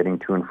highway and getting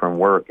to and from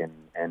work and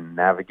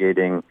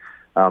navigating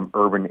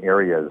urban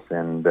areas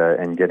and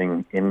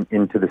getting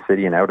into the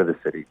city and out of the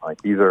city.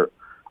 Like, these are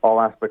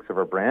all aspects of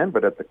our brand,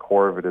 but at the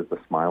core of it is the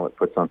smile it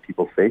puts on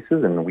people's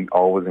faces, and we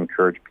always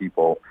encourage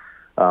people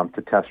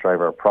to test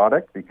drive our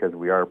product, because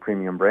we are a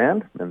premium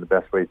brand, and the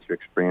best way to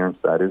experience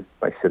that is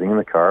by sitting in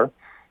the car,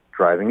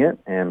 driving it,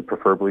 and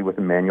preferably with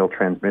a manual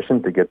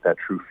transmission to get that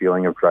true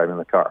feeling of driving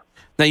the car.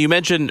 Now, you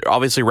mentioned,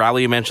 obviously,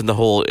 Raleigh, you mentioned the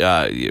whole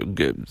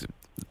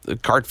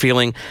kart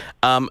feeling.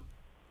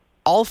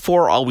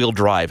 all-four all-wheel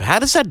drive. How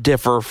does that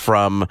differ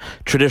from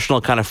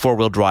traditional kind of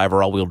four-wheel drive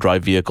or all-wheel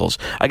drive vehicles?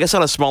 I guess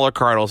on a smaller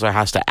car, it also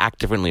has to act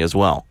differently as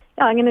well.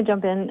 Yeah, I'm going to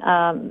jump in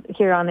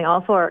here on the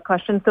all-four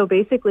question. So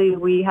basically,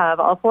 we have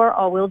all-four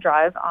all-wheel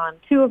drive on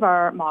two of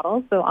our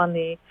models, so on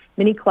the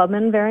Mini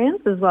Clubman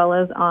variants as well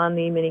as on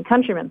the Mini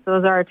Countryman. So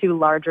those are our two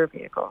larger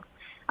vehicles.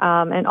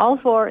 And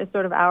all-four is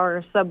sort of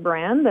our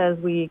sub-brand, as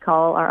we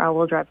call our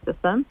all-wheel drive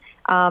system.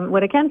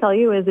 What I can tell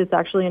you is it's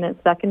actually in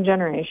its second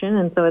generation,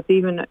 and so it's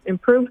even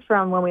improved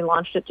from when we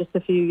launched it just a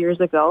few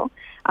years ago.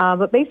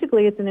 But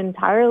basically, it's an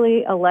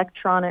entirely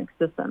electronic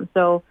system.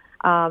 So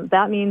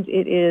that means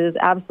it is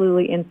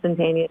absolutely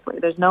instantaneously.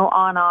 There's no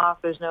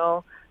on-off. There's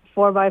no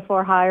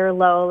 4x4 high or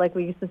low like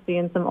we used to see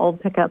in some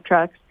old pickup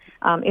trucks.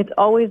 It's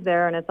always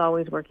there, and it's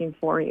always working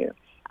for you.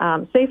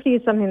 Safety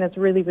is something that's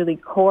really, really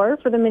core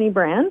for the Mini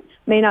brand.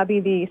 May not be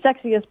the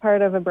sexiest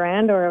part of a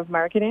brand or of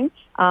marketing,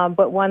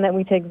 but one that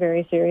we take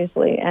very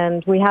seriously.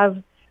 And we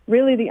have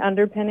really the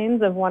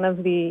underpinnings of one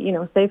of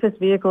the, safest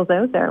vehicles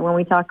out there. When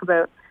we talk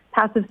about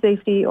passive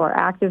safety or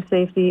active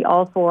safety,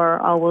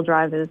 all-wheel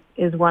drive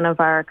is one of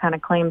our kind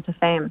of claim to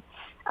fame.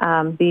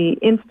 The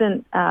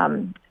instant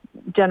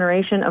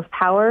generation of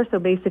power, so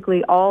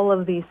basically all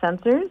of these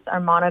sensors are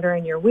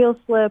monitoring your wheel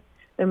slip,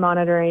 they're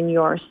monitoring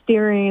your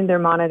steering, they're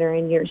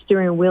monitoring your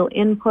steering wheel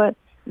input,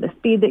 the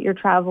speed that you're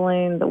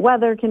traveling, the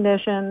weather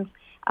conditions,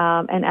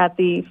 and at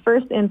the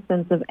first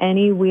instance of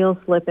any wheel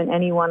slip in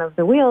any one of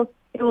the wheels,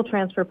 it will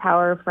transfer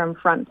power from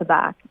front to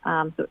back.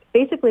 So it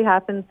basically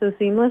happens so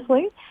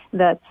seamlessly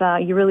that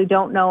you really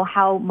don't know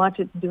how much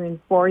it's doing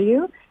for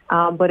you,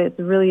 but it's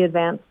a really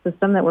advanced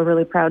system that we're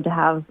really proud to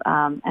have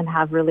and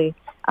have really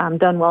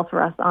done well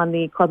for us on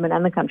the Clubman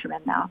and the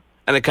Countryman now.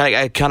 And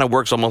it kind of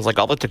works almost like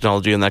all the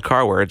technology in that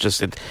car, where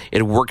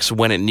it works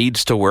when it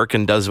needs to work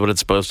and does what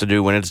it's supposed to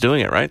do when it's doing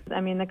it, right?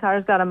 I mean, the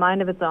car's got a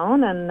mind of its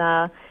own,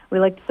 and we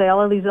like to say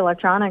all of these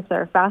electronics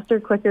are faster,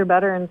 quicker,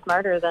 better, and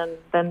smarter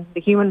than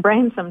the human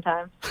brain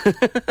sometimes.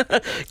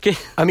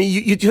 I mean,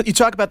 you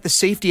talk about the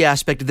safety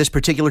aspect of this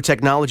particular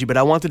technology, but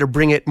I wanted to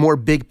bring it more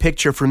big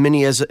picture for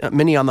Mini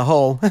on the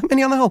whole,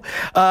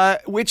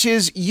 which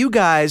is you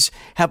guys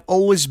have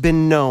always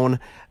been known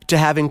to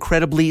have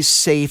incredibly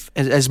safe,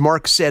 as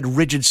Mark said,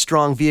 rigid,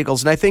 strong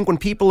vehicles. And I think when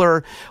people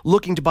are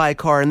looking to buy a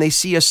car and they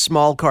see a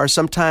small car,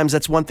 sometimes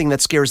that's one thing that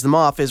scares them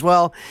off is,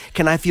 well,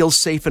 can I feel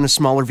safe in a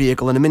smaller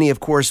vehicle? And a Mini, of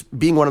course,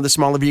 being one of the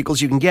smaller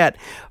vehicles you can get.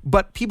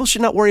 But people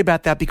should not worry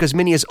about that because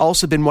Mini has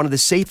also been one of the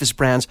safest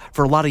brands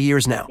for a lot of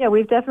years now. Yeah,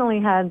 we've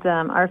definitely had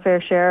our fair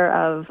share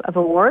of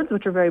awards,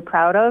 which we're very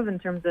proud of in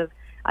terms of,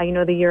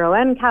 the Euro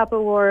NCAP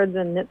awards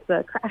and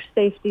NHTSA crash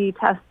safety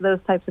tests, those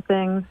types of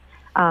things.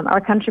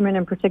 Our Countryman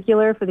in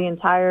particular, for the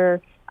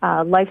entire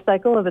life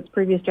cycle of its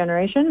previous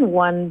generation,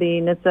 won the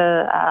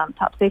NHTSA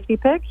top safety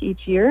pick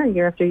each year,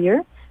 year after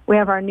year. We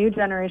have our new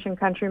generation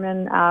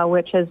Countryman,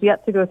 which has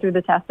yet to go through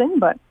the testing,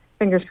 but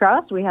fingers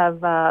crossed, we have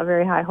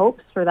very high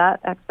hopes for that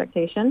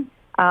expectation.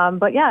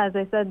 But yeah, as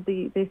I said,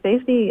 the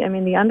safety,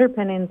 the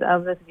underpinnings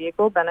of this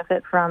vehicle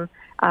benefit from,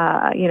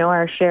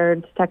 our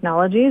shared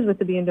technologies with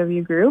the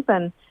BMW Group.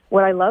 And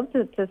what I love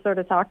to sort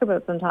of talk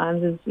about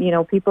sometimes is,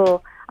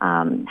 people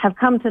have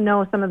come to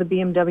know some of the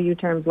BMW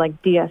terms like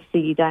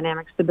DSC,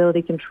 Dynamic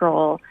Stability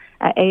Control,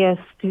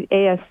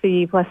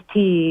 ASC plus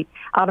T,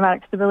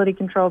 Automatic Stability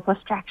Control plus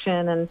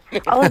Traction, and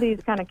all of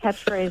these kind of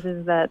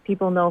catchphrases that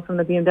people know from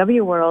the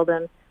BMW world.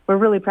 And we're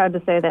really proud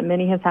to say that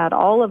Mini has had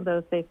all of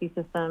those safety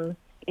systems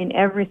in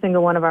every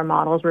single one of our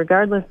models,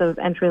 regardless of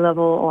entry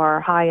level or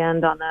high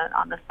end on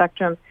the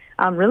spectrum,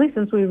 really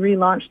since we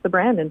relaunched the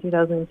brand in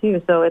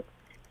 2002. So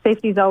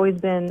safety's always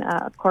been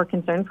a core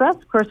concern for us.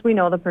 Of course, we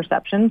know the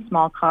perception,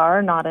 small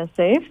car, not as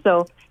safe.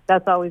 So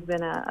that's always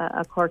been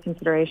a core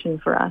consideration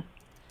for us.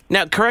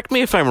 Now, correct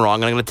me if I'm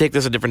wrong, and I'm going to take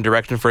this a different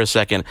direction for a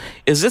second.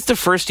 Is this the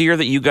first year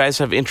that you guys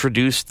have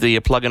introduced the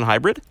plug-in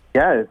hybrid?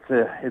 Yeah,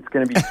 it's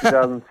going to be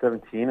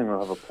 2017, and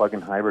we'll have a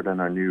plug-in hybrid in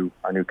our new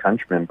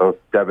Countryman. Both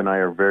Deb and I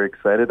are very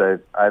excited.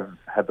 I've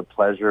had the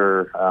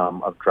pleasure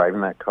of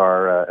driving that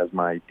car as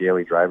my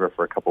daily driver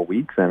for a couple of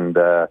weeks, and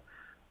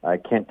I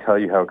can't tell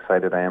you how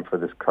excited I am for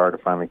this car to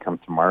finally come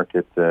to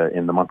market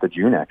in the month of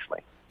June, actually.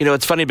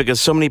 It's funny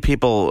because so many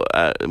people,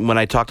 when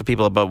I talk to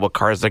people about what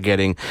cars they're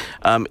getting,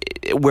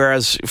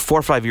 whereas 4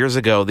 or 5 years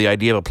ago, the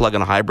idea of a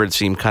plug-in hybrid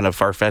seemed kind of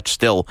far-fetched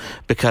still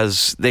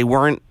because they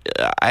weren't,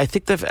 I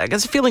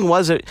guess the feeling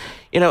was that,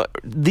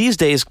 these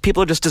days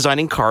people are just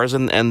designing cars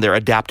and they're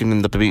adapting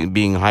them to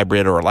being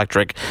hybrid or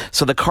electric.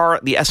 So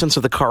the essence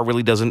of the car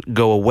really doesn't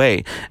go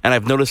away. And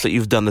I've noticed that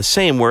you've done the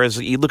same, whereas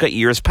you look at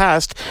years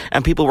past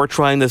and people were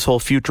trying this whole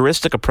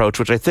futuristic approach,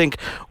 which I think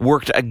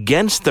worked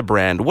against the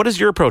brand. What has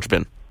your approach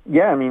been?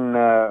 Yeah,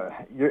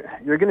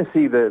 you're going to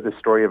see the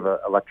story of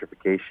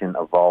electrification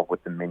evolve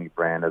with the Mini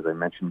brand. As I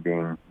mentioned,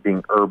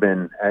 being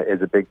urban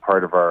is a big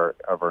part of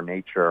our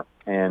nature,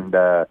 and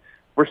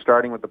we're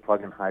starting with the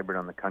plug-in hybrid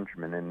on the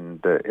Countryman,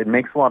 and it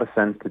makes a lot of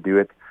sense to do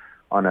it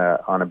on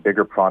a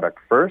bigger product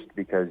first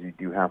because you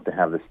do have to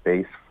have the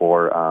space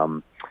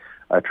for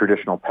a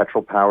traditional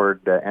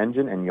petrol-powered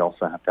engine, and you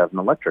also have to have an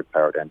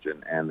electric-powered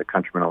engine, and the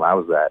Countryman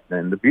allows that.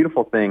 And the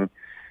beautiful thing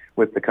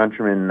with the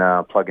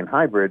Countryman plug-in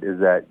hybrid is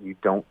that you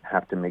don't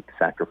have to make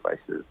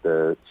sacrifices.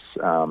 The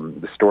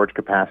storage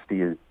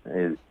capacity is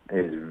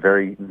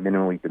very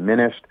minimally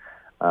diminished.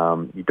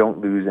 You don't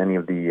lose any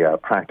of the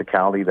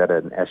practicality that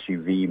an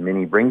SUV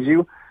Mini brings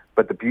you.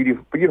 But the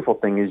beautiful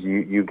thing is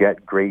you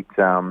get great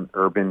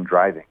urban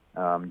driving.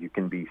 You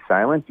can be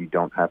silent. You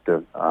don't have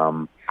to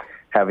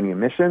have any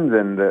emissions.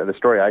 And the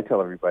story I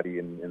tell everybody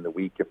in the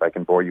week, if I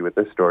can bore you with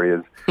this story,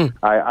 is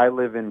I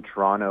live in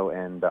Toronto,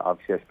 and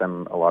obviously I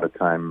spend a lot of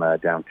time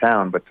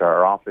downtown, but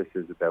our office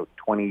is about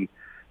 20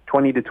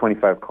 to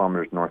 25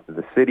 kilometers north of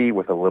the city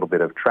with a little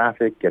bit of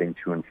traffic getting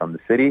to and from the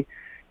city.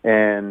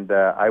 And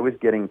I was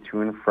getting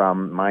to and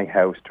from my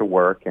house to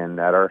work, and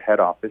at our head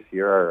office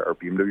here, our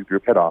BMW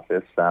Group head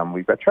office,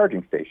 we've got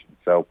charging stations.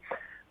 So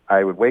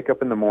I would wake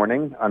up in the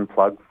morning,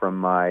 unplug from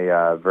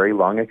my very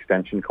long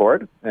extension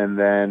cord, and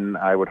then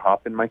I would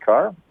hop in my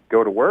car,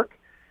 go to work,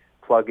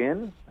 plug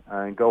in,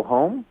 and go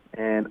home,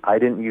 and I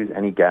didn't use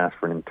any gas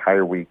for an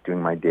entire week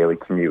doing my daily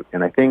commute.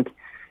 And I think,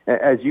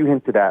 as you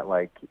hinted at,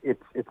 like,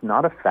 it's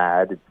not a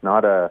fad,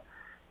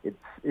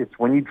 it's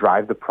when you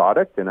drive the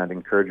product, and I'd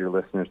encourage your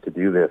listeners to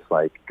do this,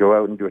 like go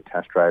out and do a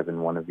test drive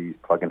in one of these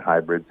plug-in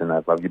hybrids, and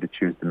I'd love you to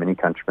choose the Mini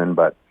Countryman.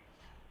 But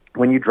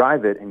when you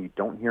drive it and you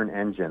don't hear an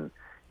engine,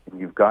 and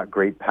you've got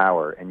great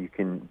power, and you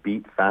can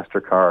beat faster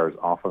cars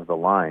off of the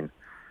line,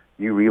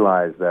 you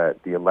realize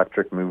that the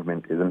electric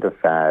movement isn't a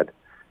fad.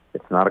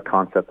 It's not a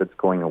concept that's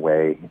going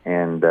away.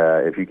 And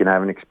if you can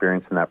have an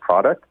experience in that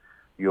product,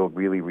 you'll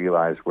really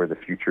realize where the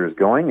future is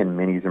going, and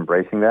Mini's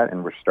embracing that,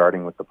 and we're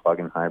starting with the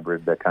plug-in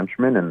hybrid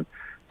Countryman and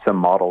some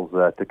models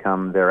to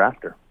come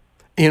thereafter.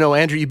 You know,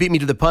 Andrew, you beat me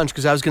to the punch,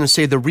 because I was going to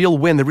say the real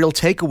win, the real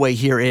takeaway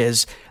here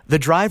is the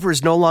driver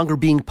is no longer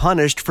being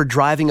punished for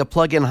driving a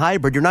plug-in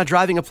hybrid. You're not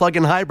driving a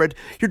plug-in hybrid,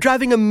 you're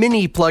driving a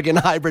mini plug-in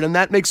hybrid, and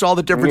that makes all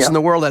the difference in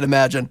the world, I'd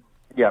imagine.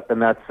 Yep,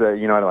 and that's,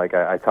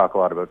 I talk a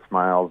lot about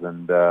smiles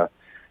and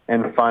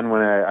fun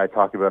when I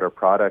talk about our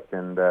product,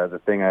 and the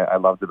thing I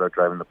loved about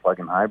driving the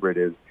plug-in hybrid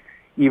is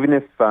even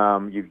if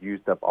you've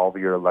used up all of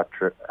your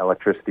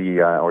electricity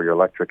or your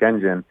electric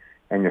engine,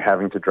 and you're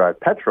having to drive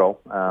petrol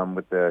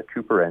with the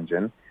Cooper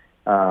engine,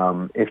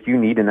 if you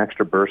need an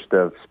extra burst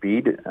of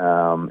speed,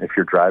 if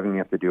you're driving, you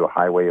have to do a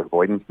highway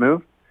avoidance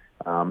move,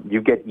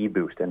 you get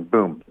e-boost, and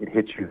boom, it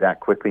hits you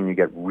that quickly, and you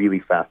get really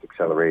fast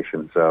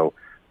acceleration. So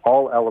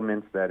all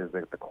elements that is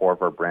at the core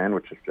of our brand,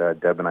 which is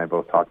Deb and I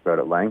both talked about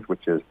at length,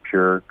 which is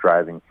pure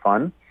driving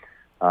fun.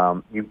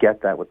 You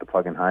get that with the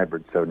plug-in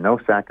hybrid. So no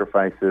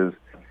sacrifices.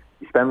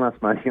 You spend less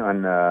money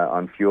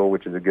on fuel,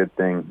 which is a good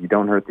thing. You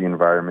don't hurt the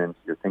environment.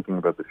 You're thinking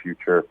about the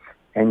future,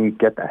 and you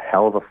get the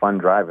hell of a fun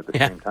drive at the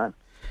same time.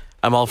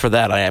 I'm all for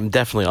that. I am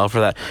definitely all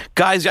for that.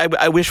 Guys,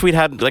 I wish we'd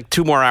had like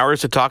 2 more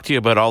hours to talk to you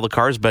about all the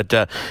cars,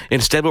 but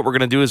instead what we're going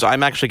to do is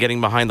I'm actually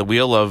getting behind the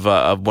wheel of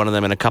one of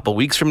them in a couple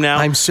weeks from now.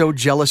 I'm so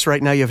jealous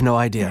right now, you have no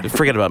idea.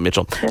 Forget about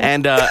Mitchell.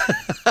 And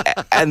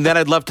and then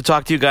I'd love to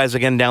talk to you guys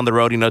again down the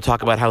road,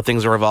 talk about how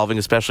things are evolving,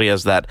 especially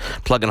as that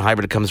plug-in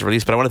hybrid comes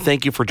released. But I want to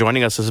thank you for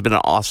joining us. This has been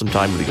an awesome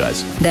time with you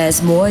guys.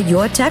 There's more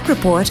Your Tech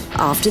Report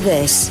after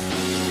this.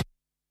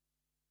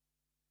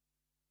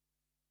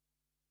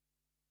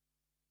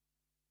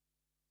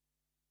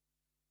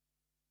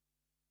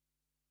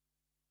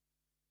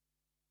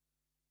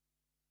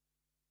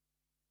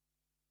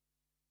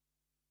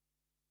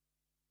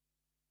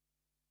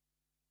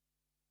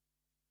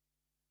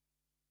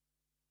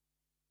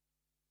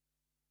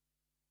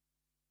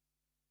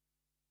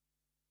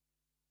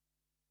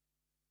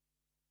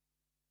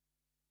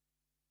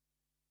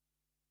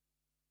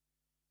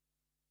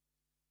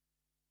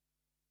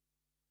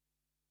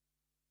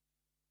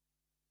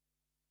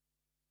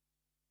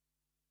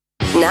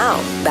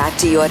 Now, back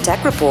to Your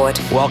Tech Report.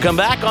 Welcome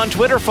back on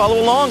Twitter. Follow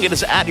along. It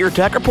is at Your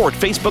Tech Report.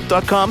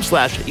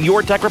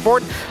 Facebook.com/Your Tech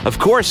Report. Of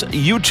course,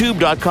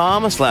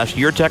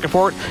 YouTube.com/Your Tech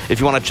Report. If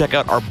you want to check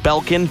out our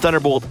Belkin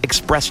Thunderbolt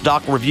Express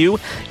Dock review,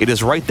 it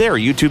is right there.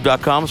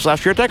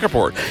 YouTube.com/Your Tech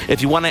Report.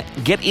 If you want to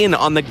get in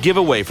on the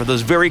giveaway for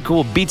those very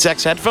cool Beats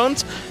X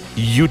headphones,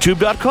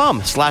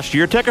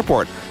 YouTube.com/Your Tech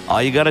Report.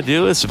 All you got to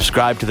do is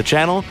subscribe to the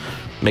channel.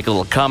 Make a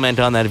little comment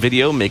on that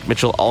video. Make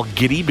Mitchell all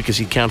giddy because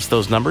he counts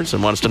those numbers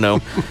and wants to know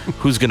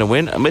who's going to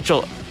win.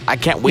 Mitchell, I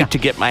can't wait to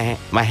get my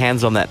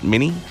hands on that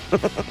Mini.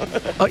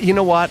 You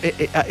know what?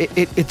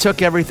 It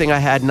took everything I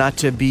had not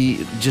to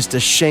be just a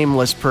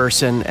shameless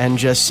person and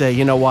just say,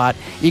 you know what?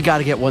 You got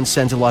to get one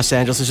sent to Los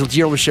Angeles. There's a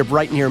dealership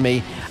right near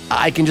me.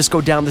 I can just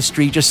go down the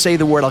street, just say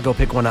the word, I'll go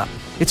pick one up.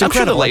 It's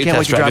incredible. I can't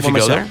wait to drive one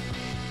myself.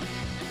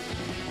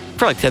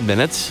 For like 10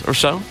 minutes or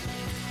so.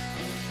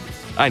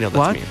 I know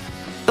that's me.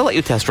 They'll let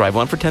you test drive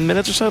one for 10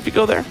 minutes or so if you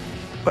go there.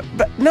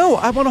 But no,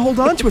 I want to hold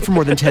on to it for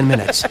more than 10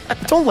 minutes.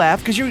 Don't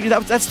laugh, because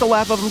that's the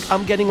laugh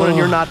I'm getting when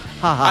you're not.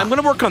 I'm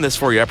going to work on this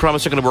for you. I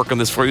promise I'm going to work on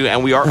this for you.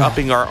 And we are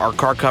upping our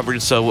car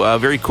coverage. So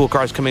very cool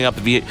cars coming up.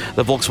 The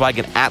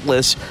Volkswagen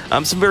Atlas.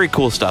 Some very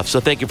cool stuff. So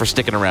thank you for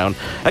sticking around.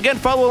 Again,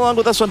 follow along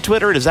with us on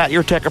Twitter. It is at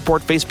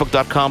YourTechReport,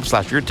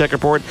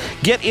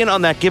 Facebook.com/YourTechReport. Get in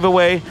on that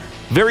giveaway.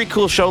 Very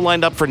cool show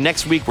lined up for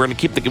next week. We're going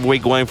to keep the giveaway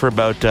going for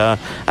about, a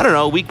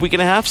week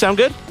and a half. Sound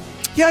good?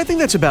 Yeah, I think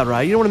that's about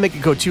right. You don't want to make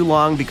it go too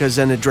long because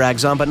then it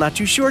drags on, but not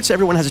too short, so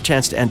everyone has a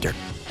chance to enter.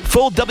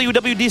 Full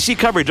WWDC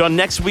coverage on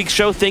next week's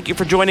show. Thank you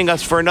for joining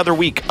us for another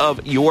week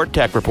of Your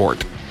Tech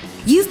Report.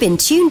 You've been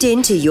tuned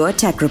in to Your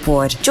Tech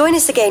Report. Join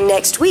us again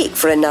next week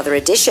for another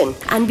edition.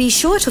 And be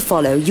sure to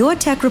follow Your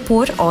Tech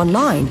Report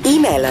online.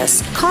 Email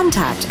us,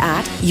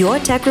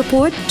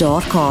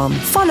 contact@YourTechReport.com.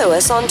 Follow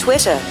us on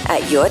Twitter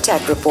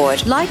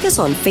 @YourTechReport. Like us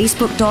on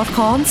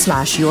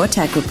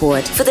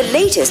Facebook.com/YourTechReport. For the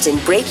latest in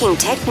breaking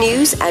tech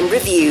news and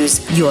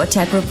reviews,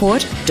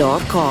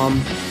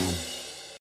 YourTechReport.com.